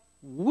what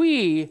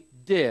we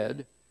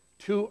did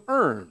to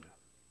earn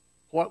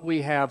what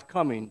we have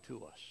coming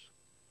to us.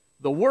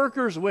 The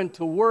workers went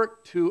to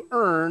work to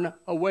earn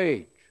a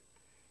wage.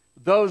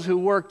 Those who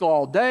worked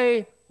all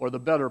day or the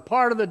better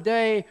part of the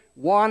day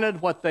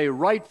wanted what they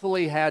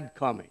rightfully had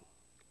coming.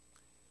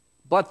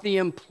 But the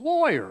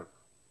employer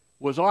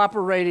was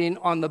operating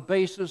on the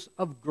basis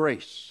of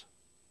grace.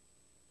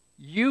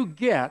 You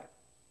get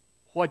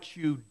what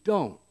you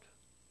don't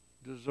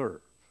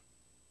deserve.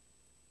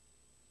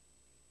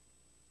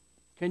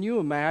 Can you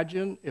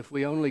imagine if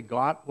we only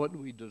got what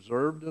we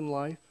deserved in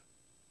life?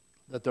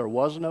 That there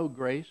was no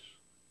grace,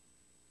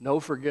 no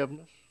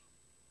forgiveness,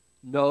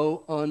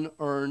 no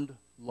unearned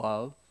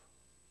love?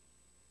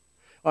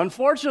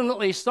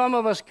 Unfortunately, some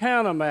of us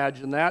can't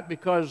imagine that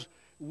because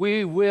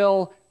we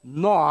will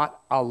not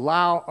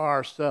allow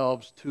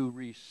ourselves to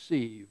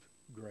receive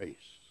grace.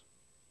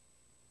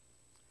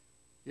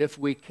 If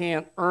we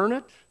can't earn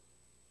it,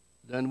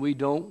 then we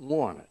don't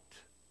want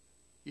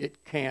it.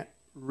 It can't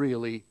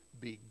really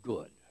be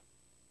good.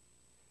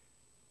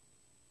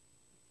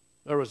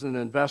 There was an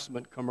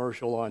investment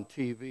commercial on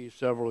TV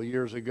several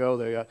years ago.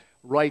 They got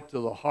right to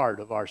the heart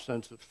of our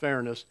sense of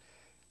fairness.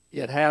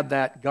 It had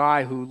that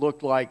guy who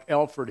looked like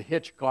Alfred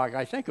Hitchcock.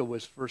 I think it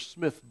was for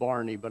Smith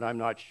Barney, but I'm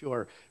not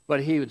sure.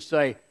 But he would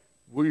say,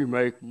 "We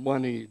make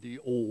money the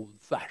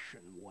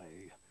old-fashioned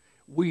way.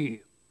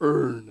 we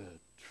earn it.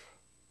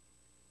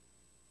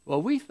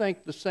 Well, we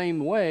think the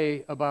same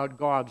way about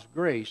God's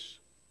grace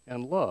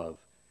and love.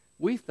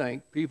 We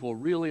think people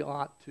really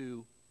ought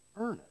to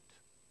earn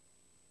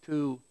it,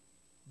 to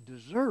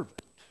deserve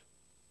it.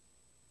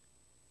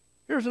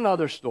 Here's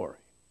another story.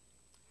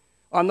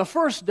 On the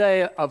first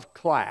day of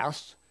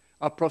class,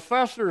 a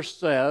professor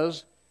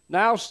says,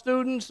 "Now,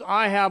 students,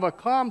 I have a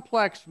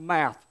complex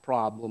math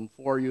problem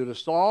for you to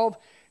solve,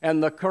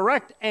 and the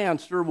correct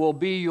answer will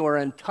be your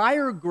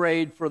entire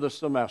grade for the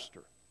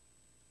semester.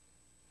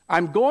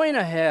 I'm going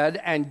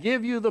ahead and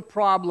give you the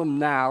problem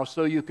now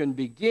so you can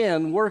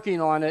begin working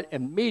on it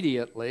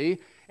immediately,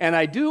 and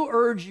I do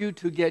urge you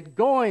to get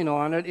going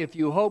on it if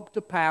you hope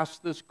to pass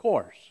this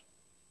course.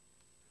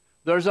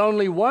 There's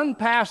only one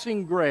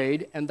passing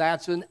grade, and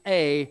that's an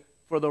A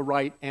for the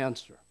right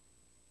answer."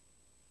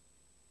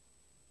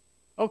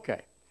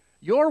 Okay,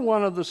 you're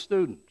one of the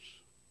students,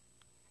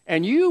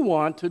 and you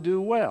want to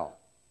do well.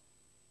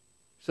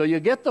 So you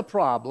get the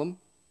problem,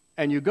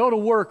 and you go to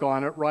work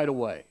on it right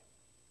away.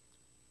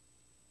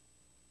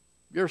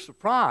 You're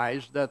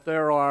surprised that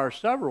there are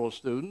several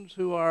students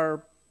who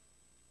are,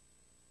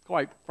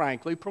 quite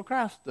frankly,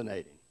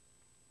 procrastinating.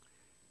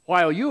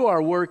 While you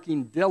are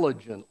working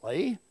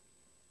diligently,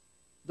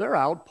 they're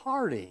out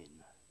partying.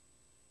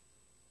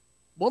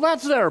 Well,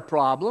 that's their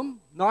problem,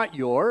 not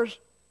yours.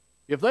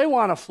 If they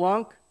want to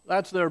flunk,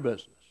 that's their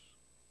business.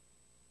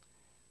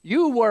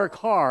 You work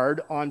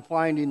hard on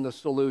finding the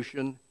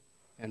solution,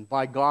 and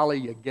by golly,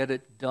 you get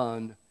it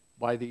done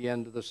by the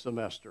end of the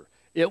semester.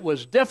 It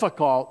was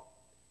difficult,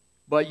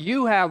 but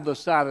you have the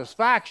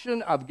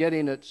satisfaction of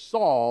getting it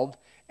solved,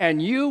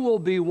 and you will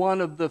be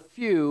one of the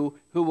few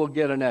who will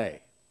get an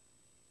A.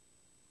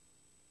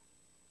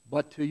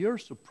 But to your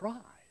surprise,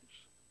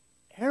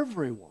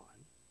 everyone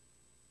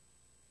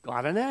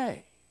got an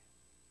A.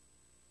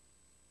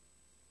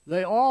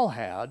 They all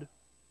had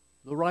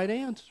the right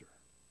answer.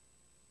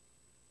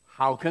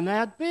 How can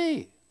that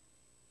be?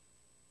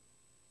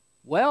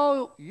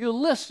 Well, you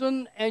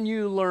listen and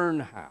you learn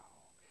how.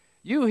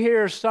 You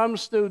hear some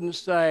students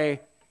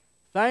say,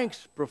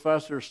 "Thanks,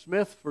 Professor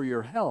Smith, for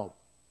your help.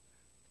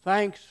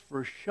 Thanks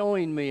for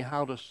showing me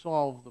how to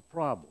solve the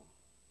problem.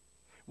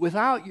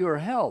 Without your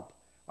help,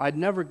 I'd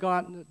never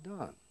gotten it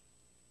done."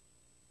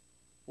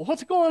 Well,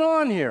 what's going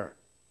on here?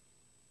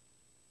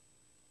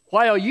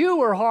 While you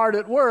were hard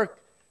at work,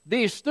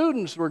 these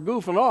students were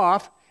goofing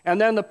off, and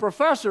then the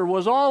professor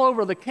was all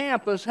over the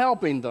campus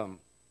helping them.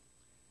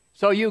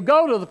 So you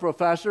go to the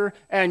professor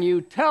and you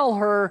tell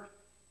her,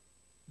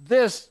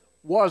 "This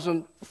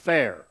wasn't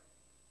fair."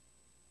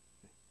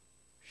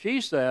 She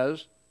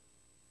says,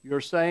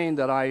 "You're saying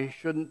that I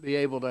shouldn't be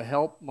able to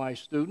help my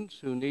students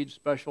who need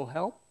special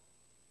help?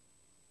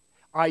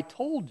 I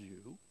told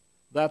you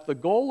that the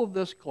goal of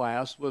this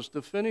class was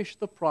to finish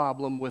the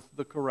problem with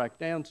the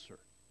correct answer.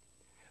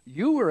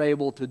 You were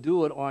able to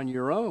do it on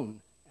your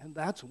own, and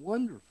that's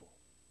wonderful.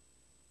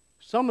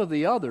 Some of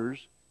the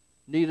others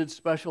needed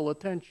special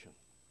attention.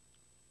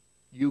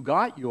 You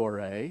got your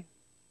A.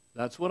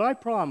 That's what I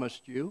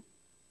promised you.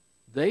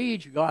 They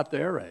each got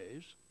their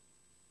A's.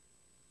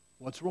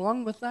 What's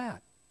wrong with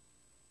that?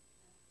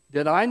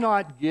 Did I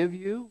not give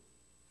you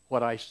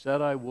what I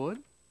said I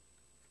would?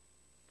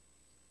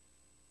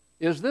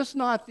 Is this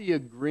not the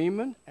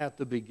agreement at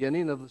the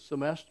beginning of the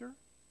semester?"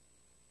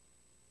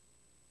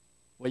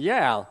 Well,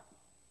 yeah,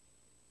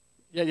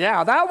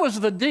 that was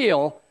the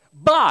deal,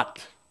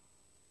 but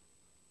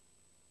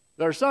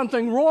there's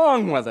something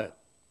wrong with it.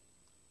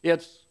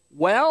 It's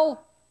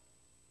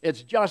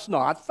just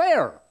not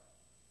fair.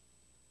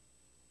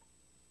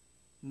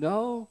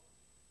 No,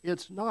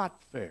 it's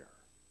not fair.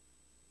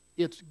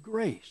 It's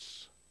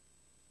grace.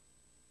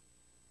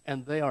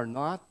 And they are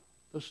not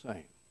the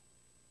same.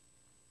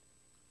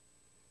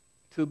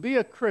 To be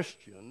a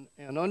Christian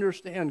and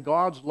understand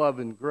God's love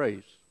and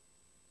grace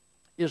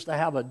is to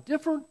have a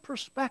different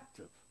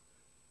perspective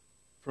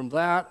from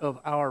that of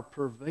our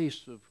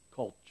pervasive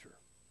culture.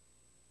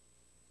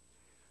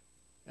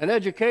 An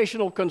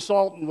educational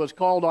consultant was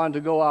called on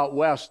to go out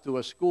west to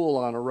a school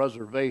on a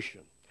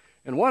reservation.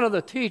 And one of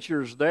the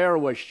teachers there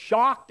was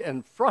shocked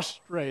and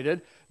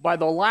frustrated by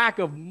the lack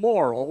of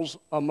morals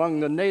among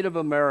the Native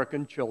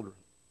American children.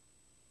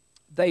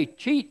 "They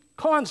cheat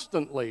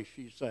constantly,"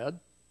 she said.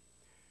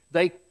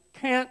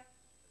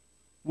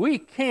 We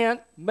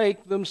can't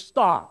make them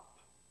stop."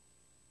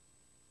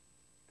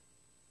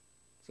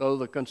 So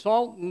the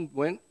consultant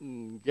went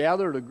and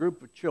gathered a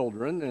group of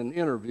children and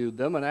interviewed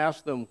them and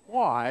asked them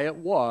why it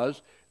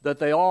was that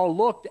they all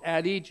looked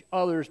at each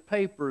other's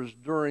papers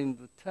during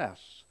the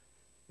tests.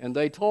 And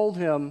they told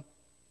him,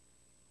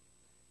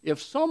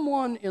 if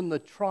someone in the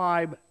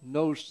tribe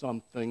knows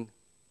something,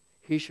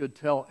 he should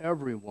tell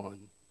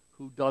everyone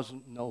who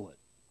doesn't know it.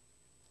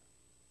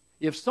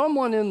 If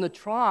someone in the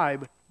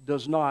tribe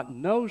does not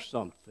know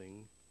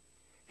something,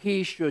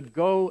 he should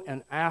go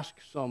and ask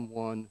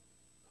someone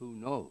who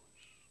knows.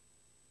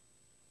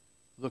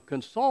 The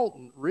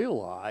consultant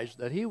realized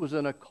that he was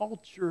in a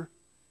culture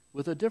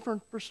with a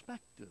different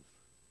perspective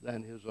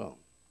than his own.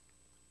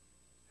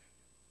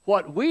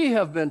 What we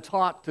have been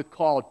taught to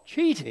call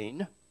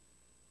cheating,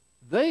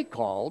 they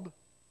called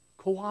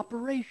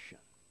cooperation.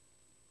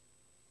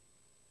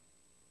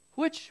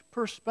 Which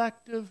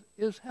perspective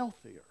is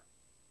healthier?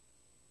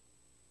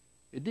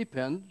 It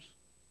depends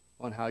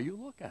on how you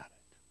look at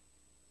it.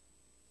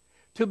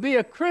 To be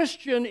a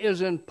Christian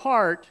is in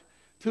part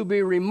to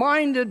be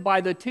reminded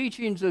by the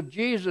teachings of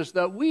Jesus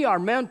that we are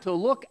meant to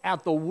look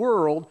at the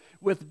world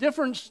with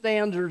different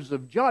standards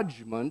of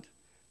judgment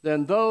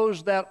than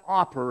those that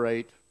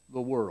operate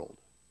the world.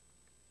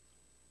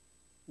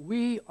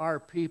 We are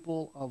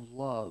people of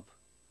love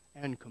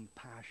and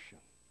compassion,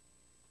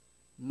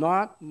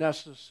 not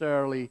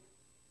necessarily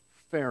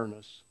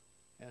fairness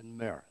and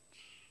merits.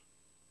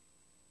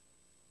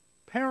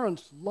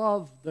 Parents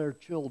love their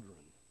children,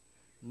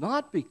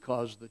 not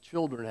because the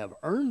children have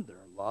earned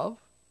their love,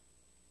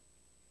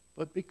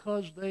 but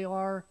because they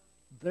are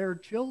their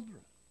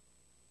children.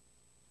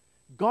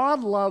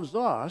 God loves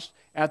us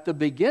at the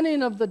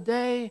beginning of the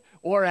day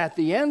or at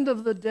the end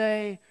of the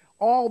day,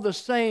 all the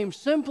same,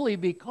 simply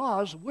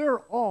because we're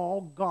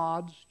all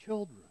God's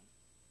children.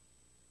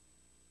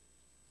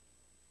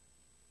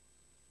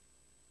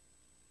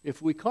 If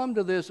we come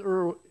to this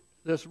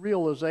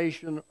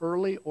realization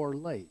early or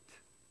late,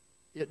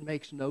 it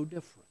makes no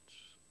difference.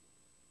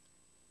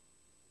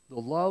 The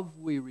love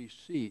we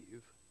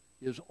receive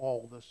is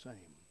all the same.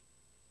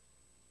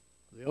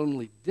 The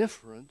only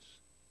difference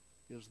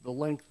is the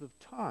length of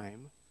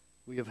time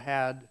we have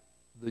had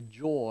the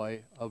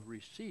joy of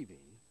receiving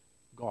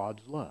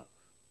God's love.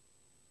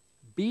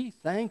 Be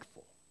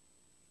thankful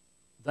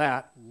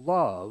that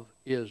love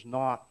is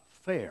not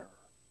fair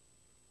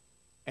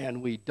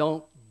and we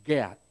don't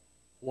get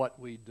what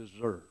we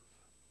deserve.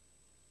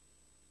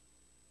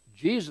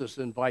 Jesus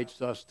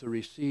invites us to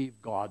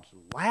receive God's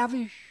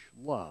lavish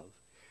love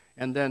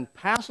and then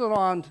pass it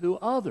on to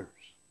others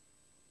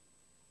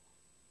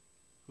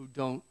who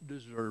don't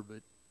deserve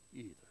it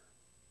either.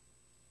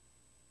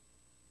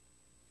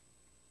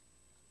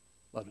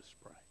 Let us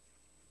pray.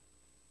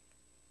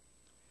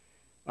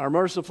 Our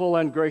merciful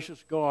and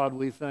gracious God,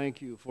 we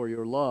thank you for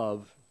your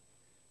love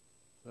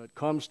that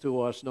comes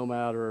to us no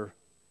matter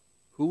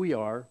who we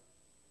are,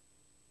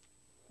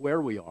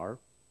 where we are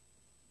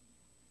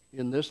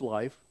in this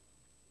life,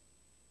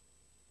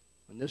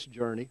 in this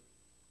journey,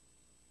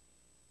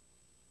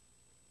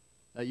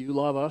 that you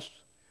love us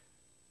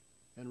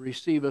and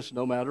receive us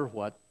no matter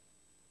what.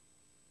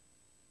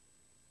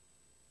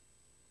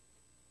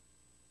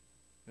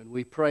 And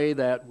we pray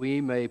that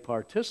we may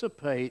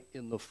participate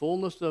in the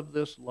fullness of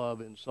this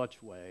love in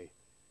such way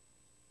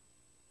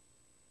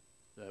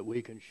that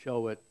we can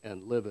show it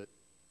and live it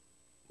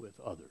with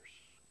others.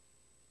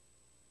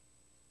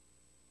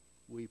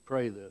 We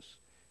pray this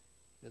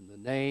in the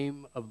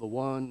name of the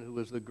one who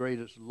is the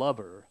greatest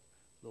lover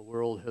the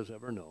world has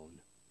ever known,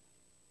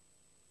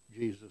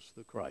 Jesus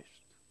the Christ.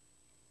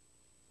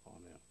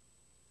 Amen.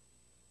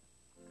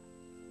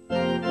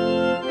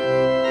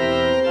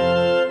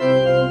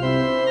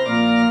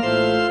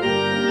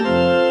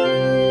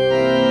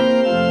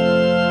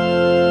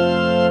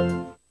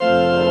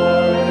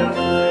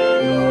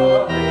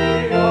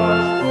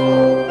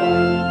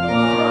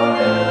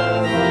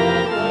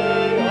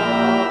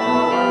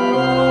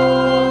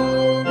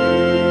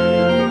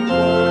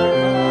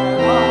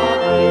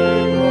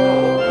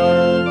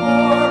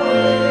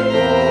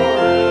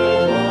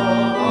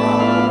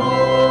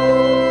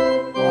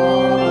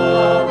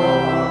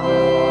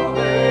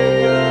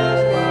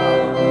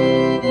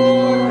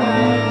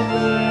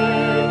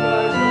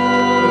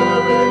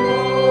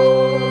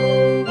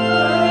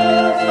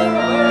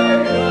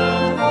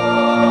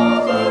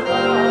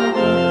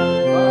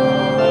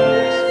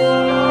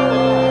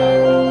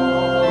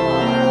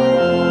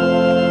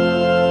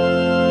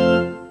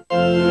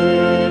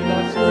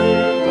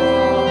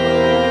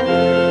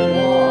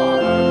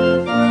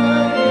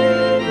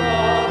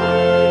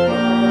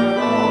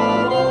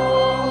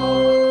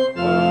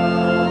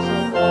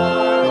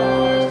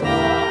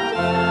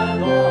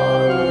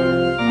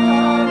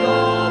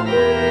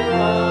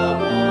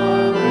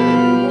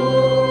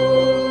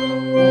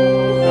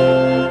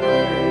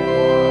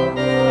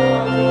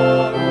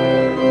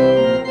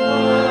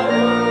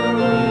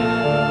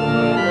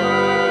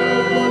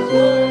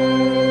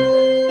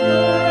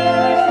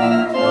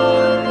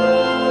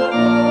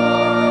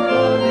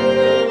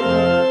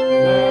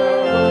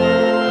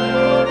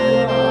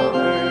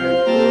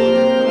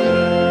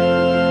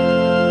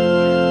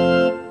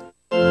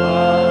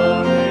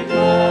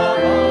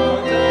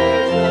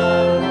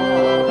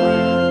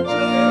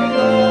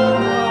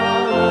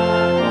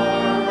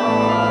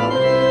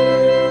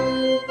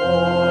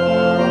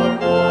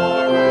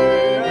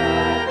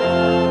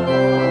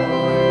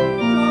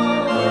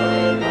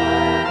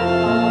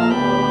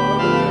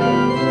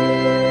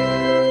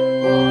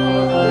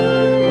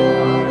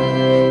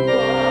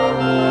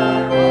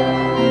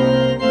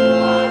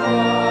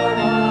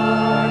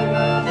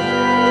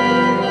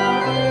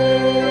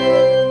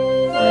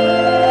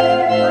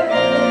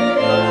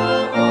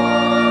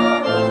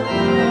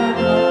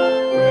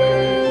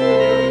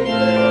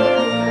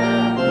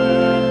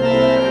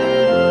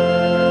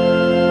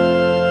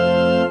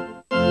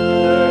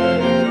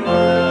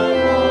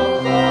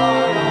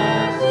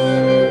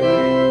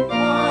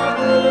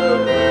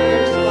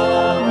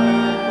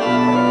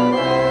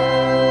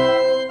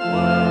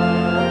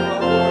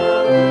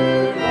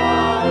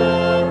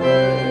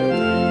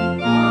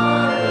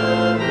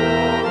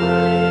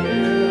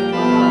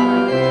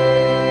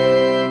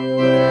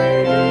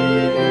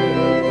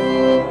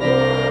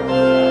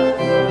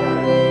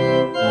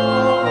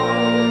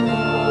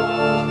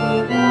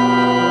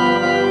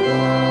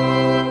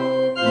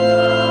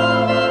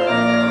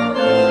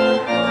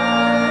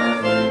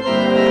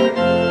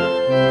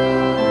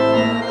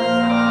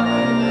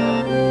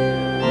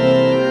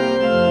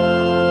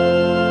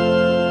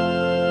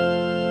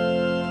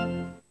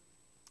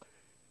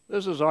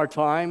 This is our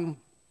time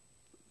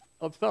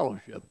of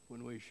fellowship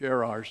when we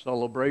share our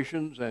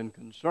celebrations and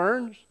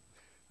concerns.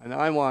 And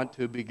I want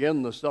to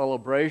begin the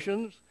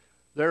celebrations.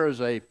 There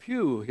is a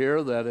pew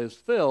here that is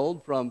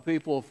filled from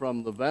people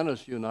from the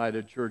Venice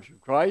United Church of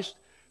Christ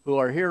who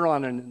are here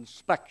on an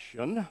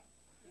inspection.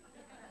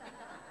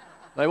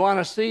 They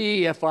want to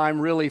see if I'm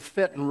really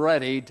fit and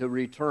ready to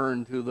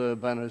return to the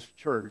Venice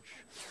Church.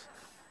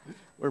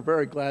 We're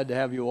very glad to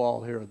have you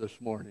all here this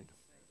morning.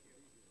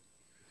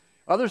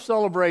 Other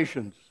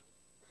celebrations.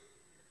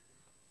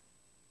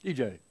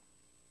 DJ.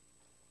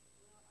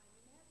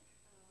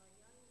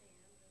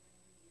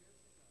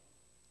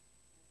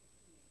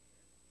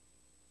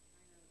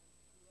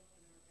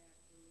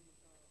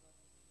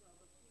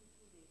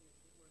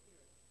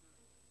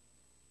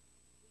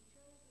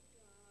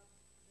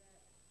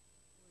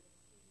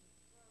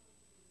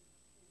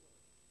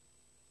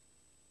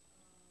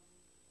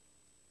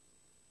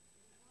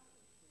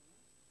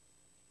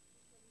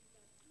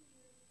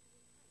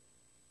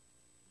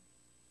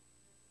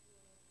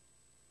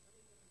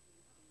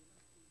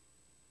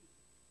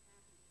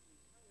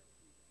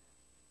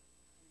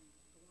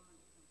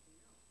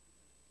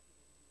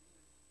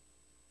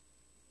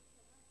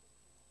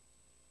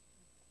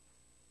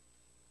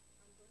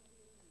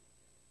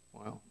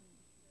 Wow.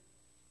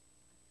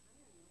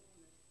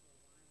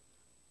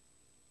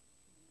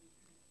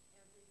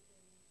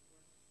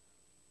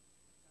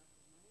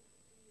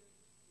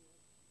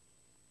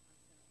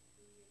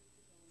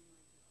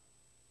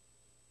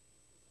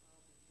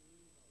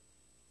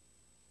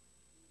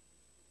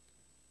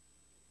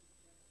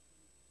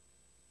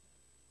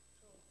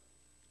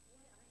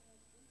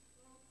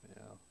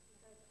 Yeah.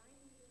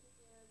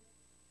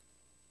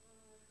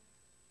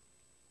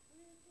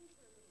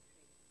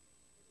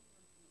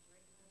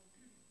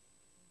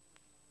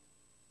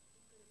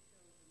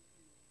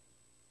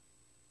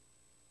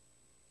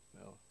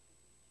 Well,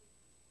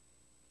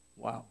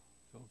 wow.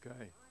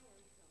 Okay.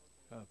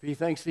 If he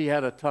thinks he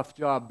had a tough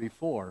job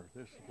before,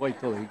 just wait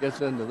till he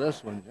gets into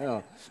this one.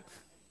 Yeah.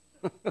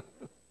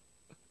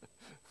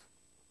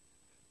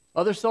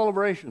 Other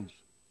celebrations.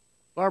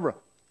 Barbara.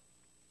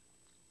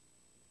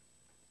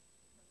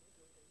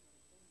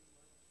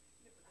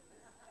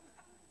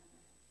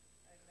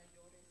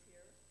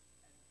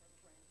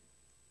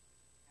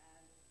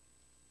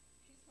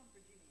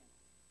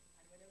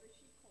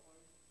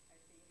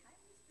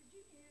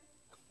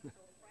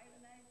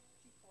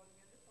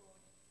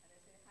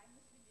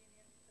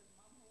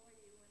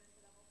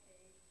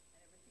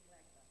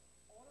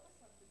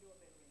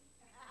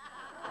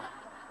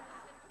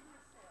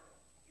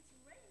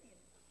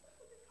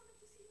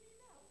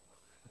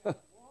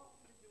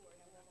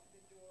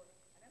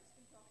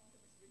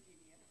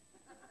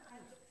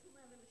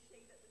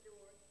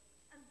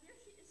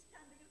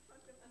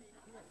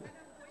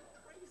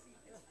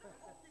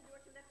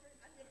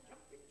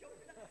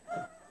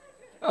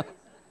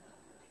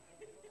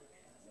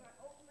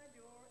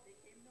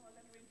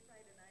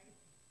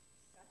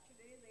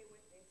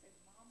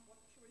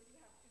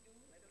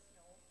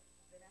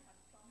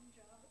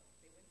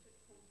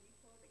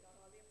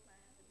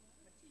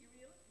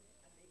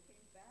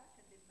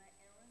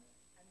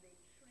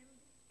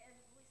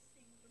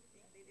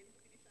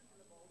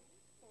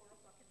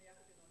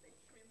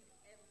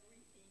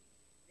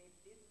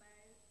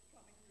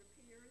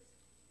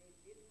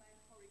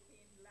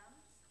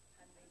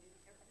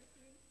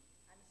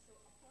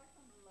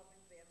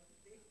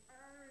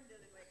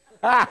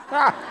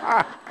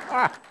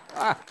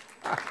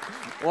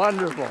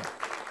 Wonderful.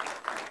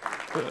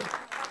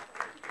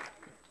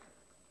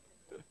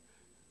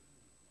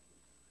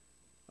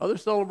 Other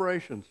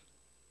celebrations?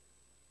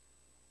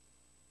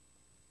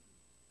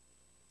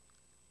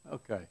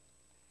 Okay.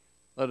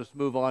 Let us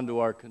move on to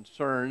our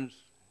concerns.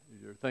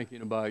 As you're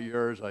thinking about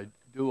yours, I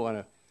do want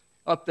to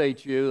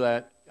update you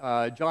that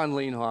John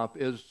Leenhoff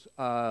is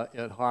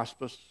at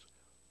hospice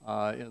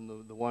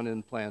in the one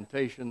in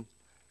Plantation.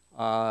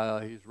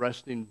 He's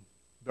resting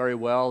very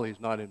well. He's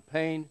not in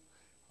pain.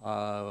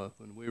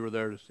 When we were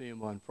there to see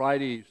him on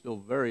Friday, he's still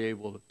very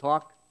able to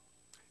talk.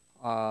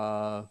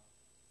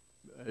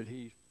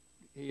 He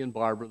and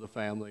Barbara, the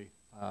family,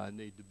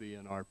 need to be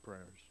in our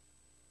prayers.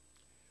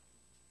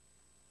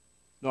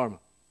 Norma.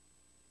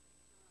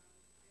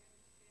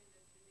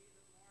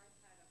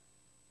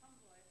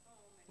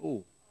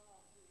 Oh.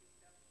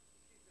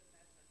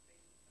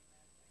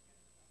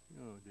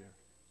 Oh, dear.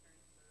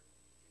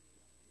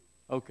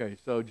 Okay,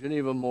 so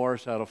Geneva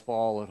Morris had a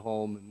fall at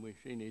home, and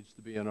she needs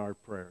to be in our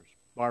prayers.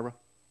 Barbara?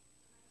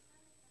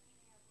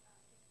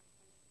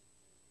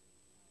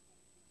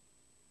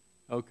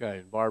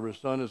 Okay, Barbara's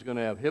son is going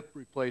to have hip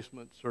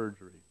replacement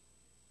surgery.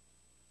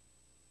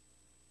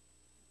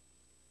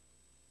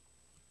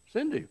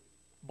 Cindy,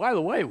 by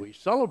the way, we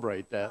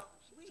celebrate that.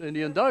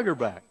 Cindy and Doug are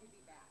back.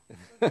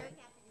 We're very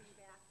happy to be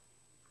back.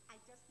 I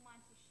just want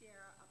to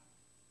share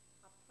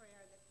a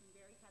prayer that's been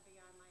very heavy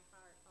on my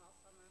heart all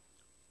summer.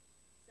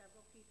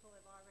 Several people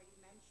have already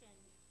mentioned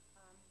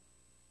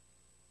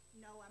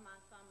Noah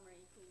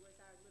Montgomery, who was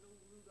our little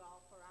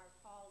Rudolph, or our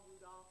tall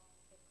Rudolph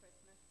at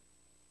Christmas.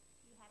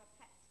 He had a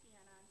PET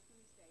scan on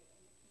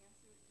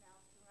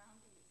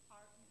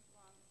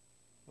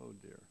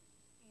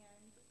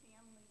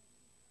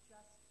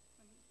just,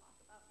 when you talk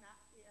about not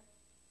fear,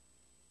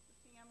 the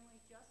family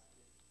just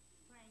is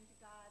praying to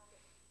God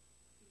that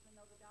even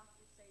though the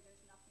doctors say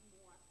there's nothing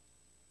more,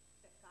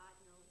 that God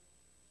knows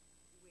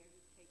where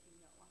He's taking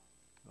Noah.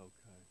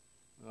 Okay.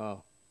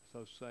 Oh,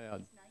 so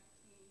sad. He's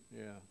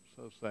 19. Yeah,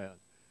 so sad.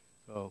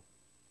 So,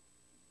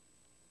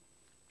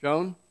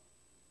 Joan?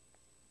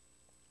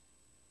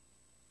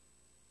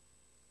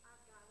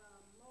 I've got a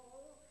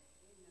mole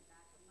in the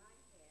back of my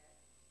head.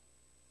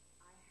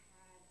 I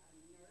had a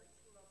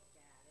nurse look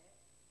at it.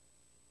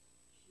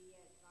 She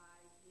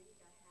advised me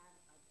to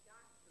have a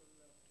doctor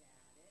look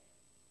at it,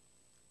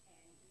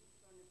 and he's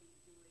going to be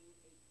doing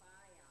a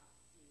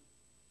biopsy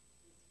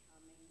this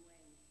coming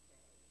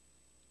Wednesday.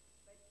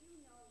 But you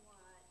know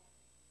what?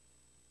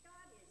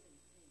 God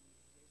isn't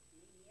finished with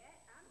me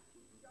yet. I'm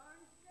too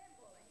darn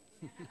dribbling.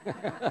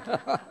 I'm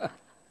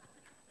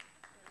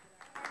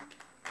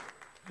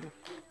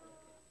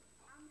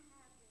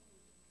having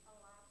a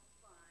lot of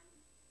fun,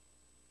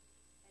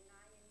 and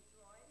I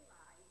enjoy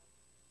life,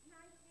 and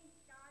I think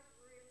God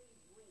really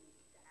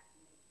winked at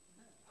me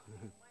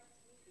and wants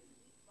me to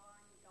keep on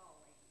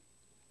going.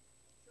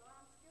 So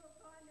I'm still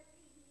going to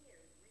be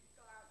here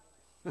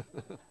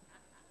regardless.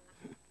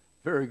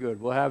 Very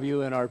good. We'll have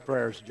you in our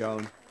prayers,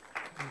 Joan.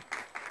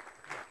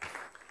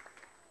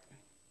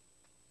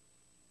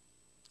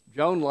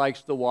 Joan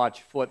likes to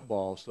watch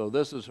football, so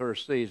this is her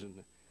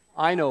season.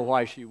 I know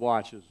why she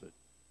watches it.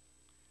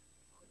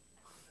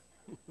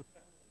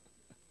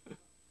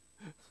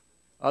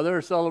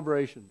 Other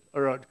celebrations,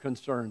 or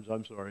concerns,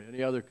 I'm sorry.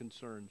 Any other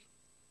concerns?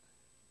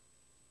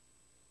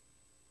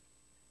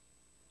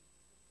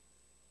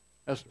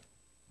 Esther.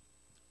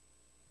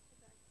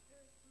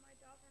 My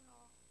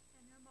daughter-in-law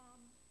and her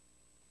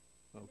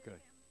mom. Okay.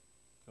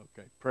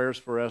 Okay. Prayers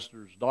for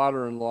Esther's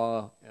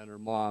daughter-in-law and her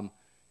mom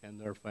and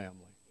their family.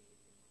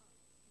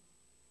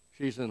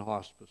 She's in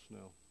hospice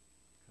now.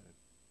 Okay.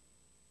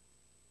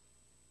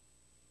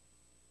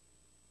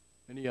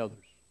 Any others?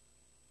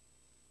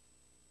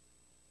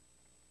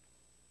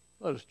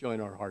 Let us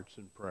join our hearts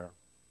in prayer.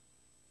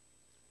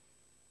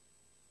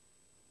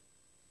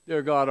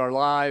 Dear God, our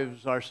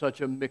lives are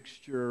such a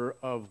mixture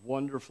of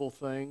wonderful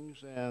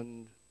things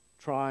and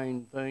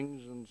trying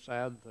things and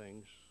sad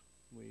things.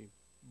 We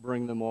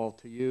bring them all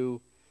to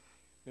you,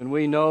 and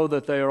we know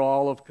that they are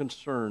all of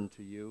concern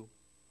to you.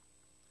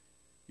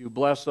 You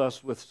bless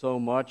us with so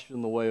much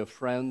in the way of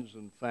friends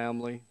and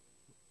family.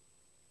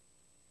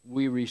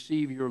 We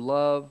receive your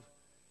love.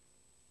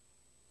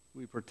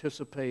 We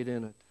participate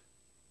in it.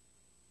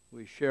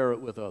 We share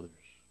it with others.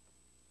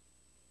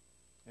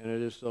 And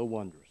it is so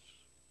wondrous.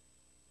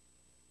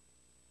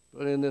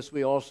 But in this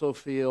we also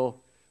feel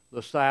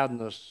the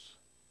sadness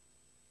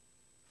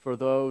for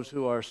those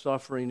who are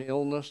suffering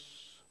illness,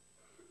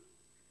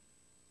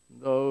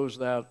 those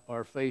that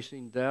are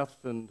facing death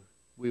and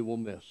we will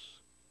miss.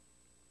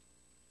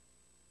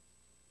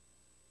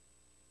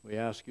 We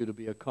ask you to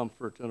be a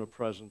comfort and a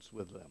presence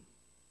with them.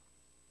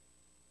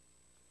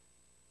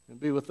 And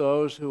be with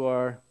those who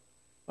are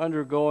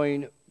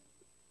undergoing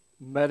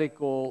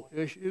medical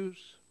issues,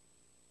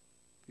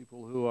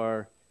 people who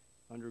are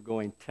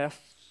undergoing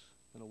tests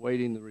and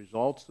awaiting the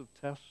results of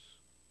tests.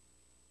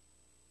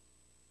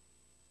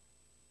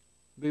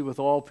 Be with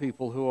all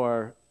people who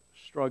are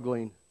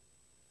struggling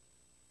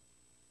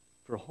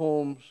for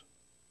homes,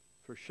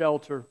 for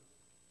shelter,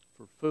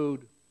 for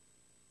food.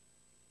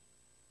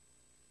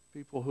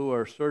 People who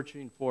are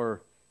searching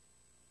for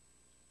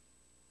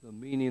the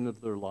meaning of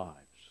their lives.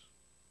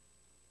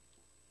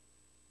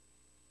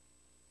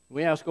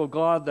 We ask, O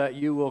God, that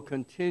you will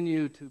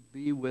continue to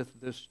be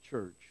with this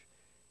church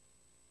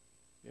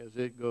as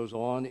it goes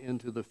on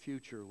into the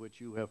future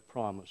which you have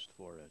promised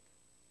for it.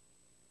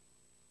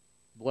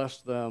 Bless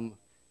them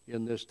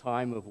in this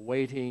time of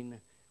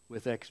waiting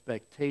with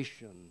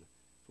expectation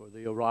for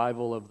the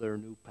arrival of their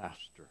new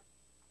pastor.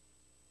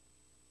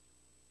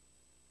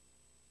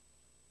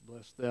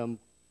 Bless them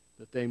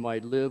that they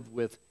might live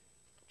with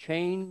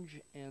change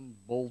and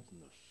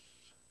boldness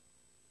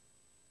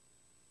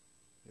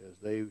as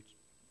they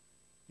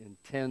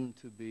intend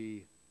to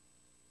be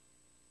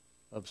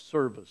of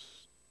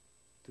service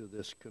to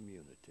this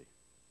community.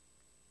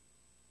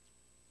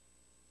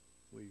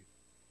 We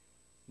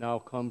now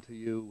come to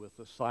you with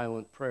the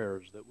silent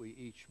prayers that we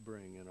each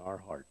bring in our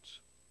hearts.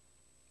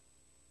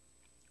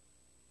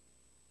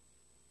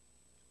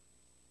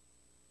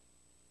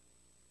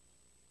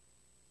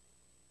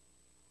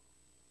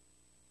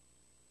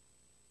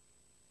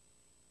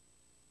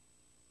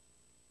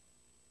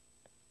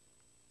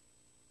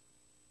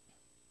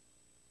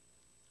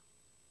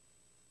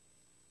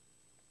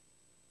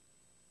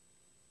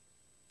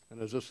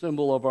 And as a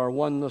symbol of our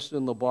oneness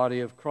in the body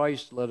of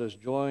Christ, let us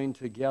join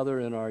together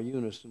in our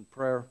unison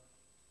prayer.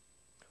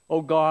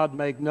 O God,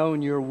 make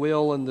known your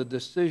will in the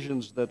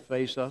decisions that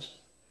face us.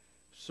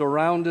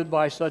 Surrounded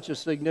by such a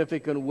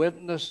significant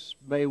witness,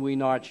 may we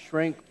not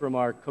shrink from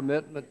our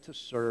commitment to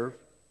serve.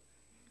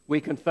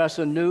 We confess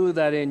anew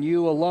that in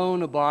you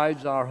alone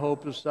abides our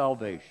hope of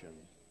salvation.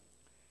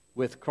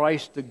 With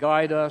Christ to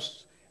guide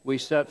us, we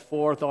set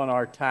forth on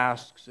our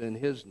tasks in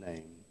his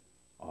name.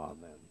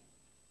 Amen.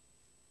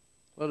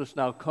 Let us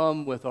now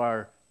come with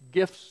our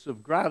gifts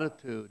of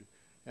gratitude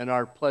and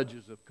our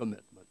pledges of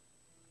commitment.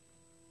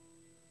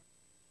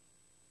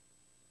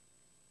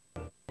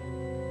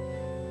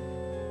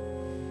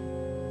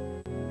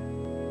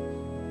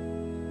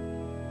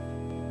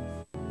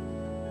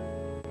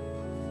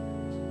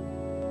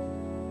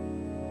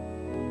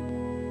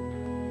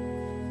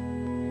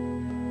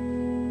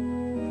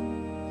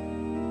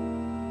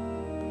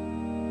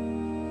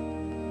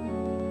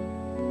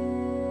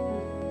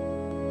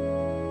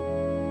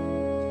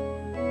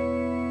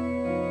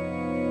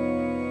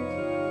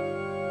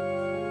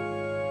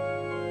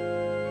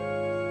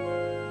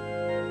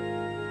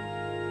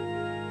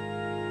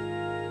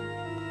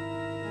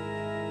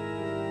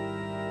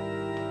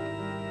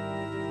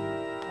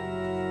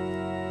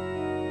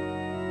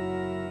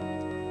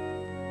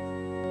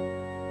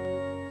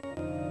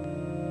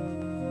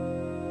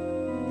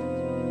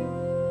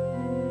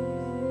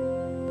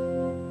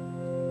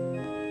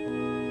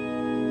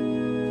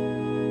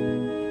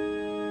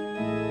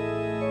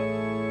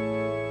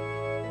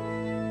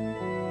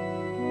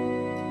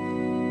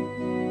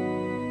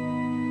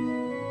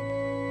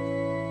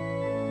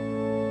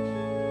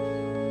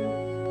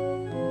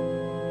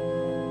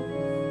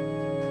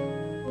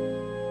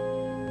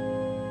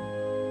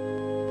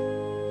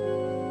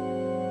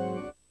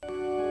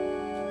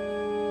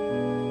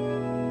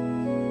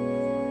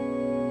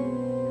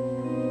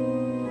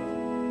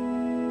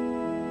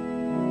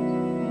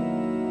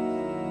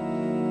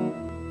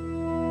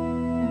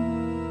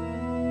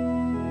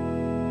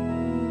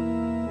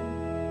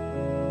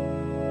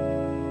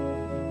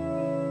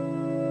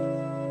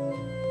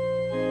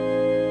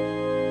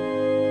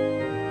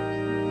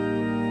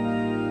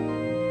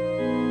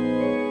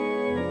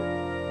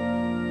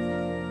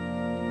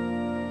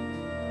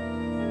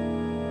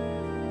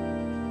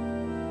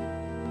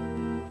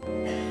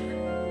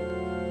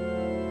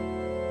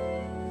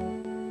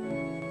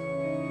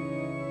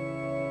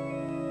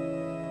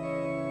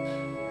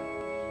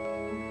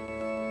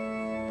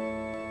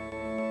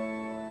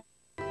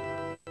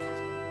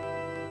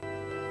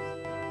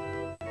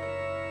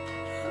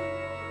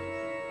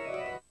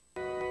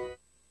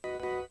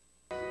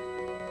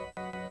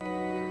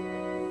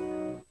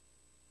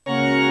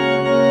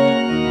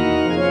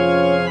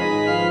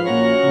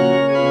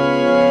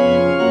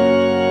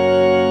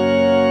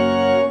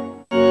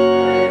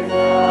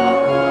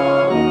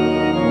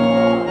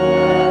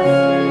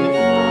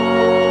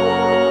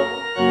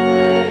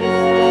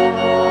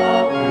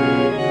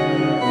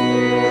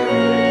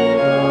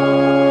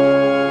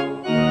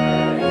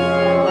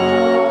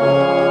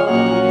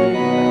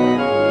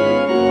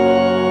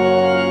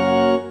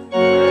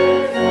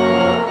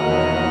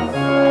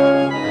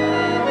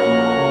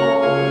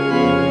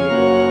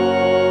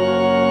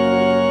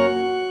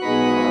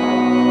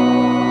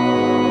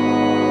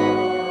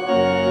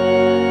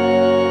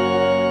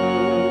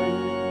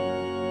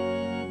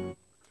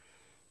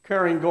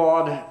 Caring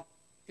God,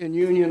 in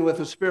union with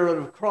the Spirit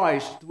of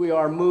Christ, we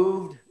are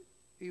moved,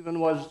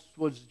 even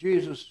was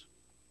Jesus,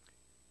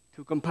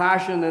 to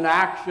compassion and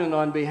action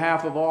on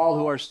behalf of all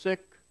who are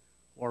sick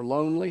or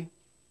lonely,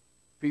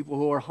 people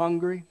who are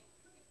hungry,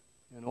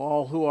 and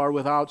all who are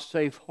without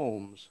safe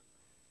homes.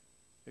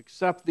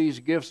 Accept these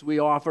gifts we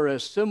offer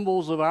as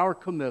symbols of our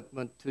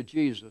commitment to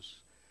Jesus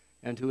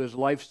and to his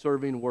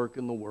life-serving work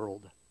in the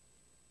world.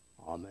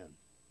 Amen.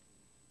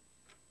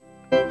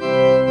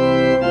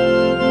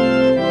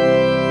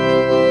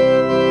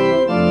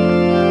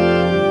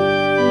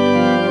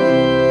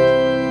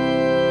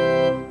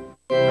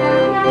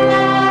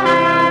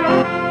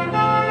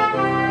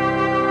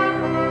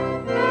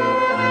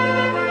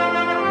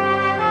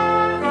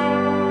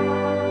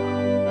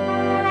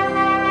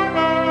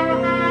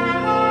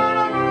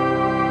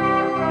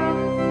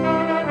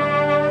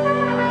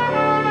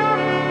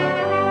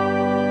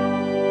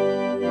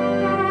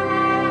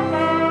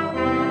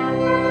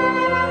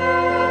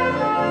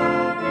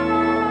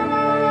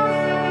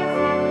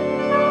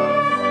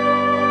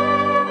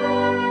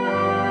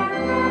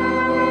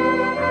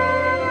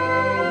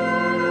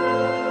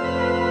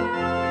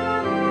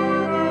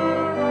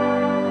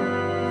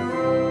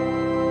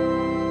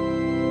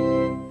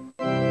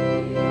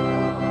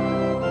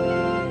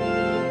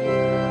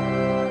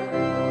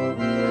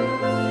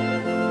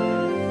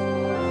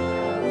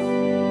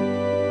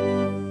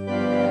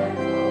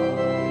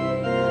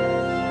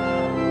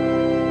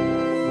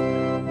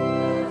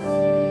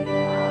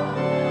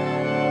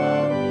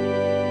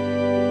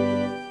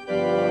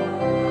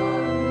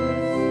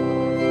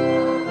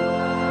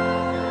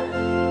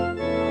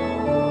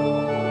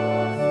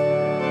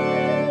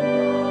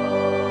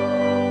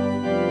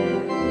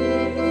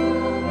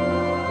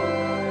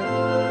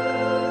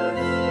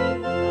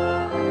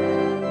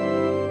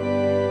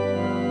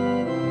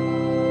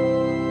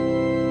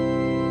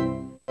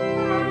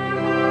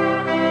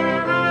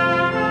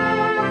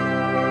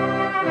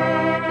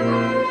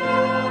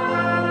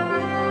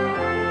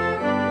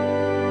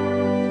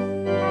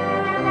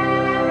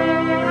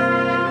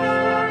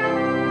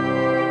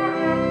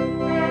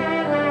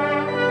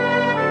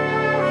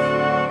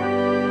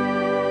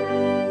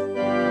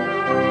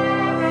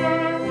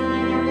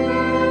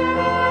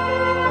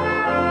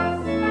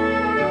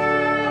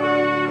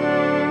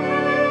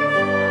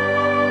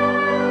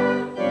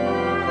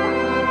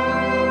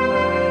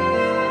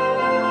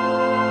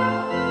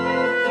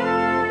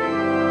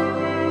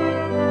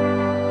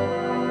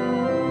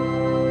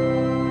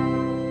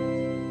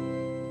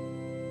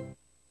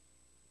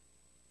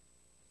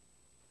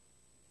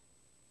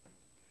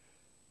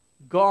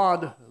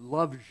 God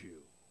loves you.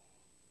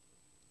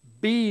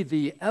 Be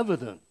the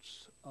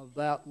evidence of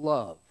that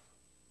love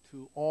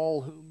to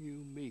all whom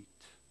you meet,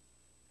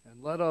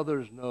 and let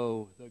others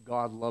know that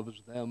God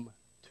loves them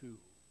too.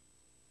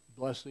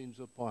 Blessings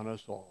upon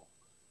us all.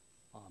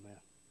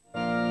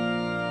 Amen.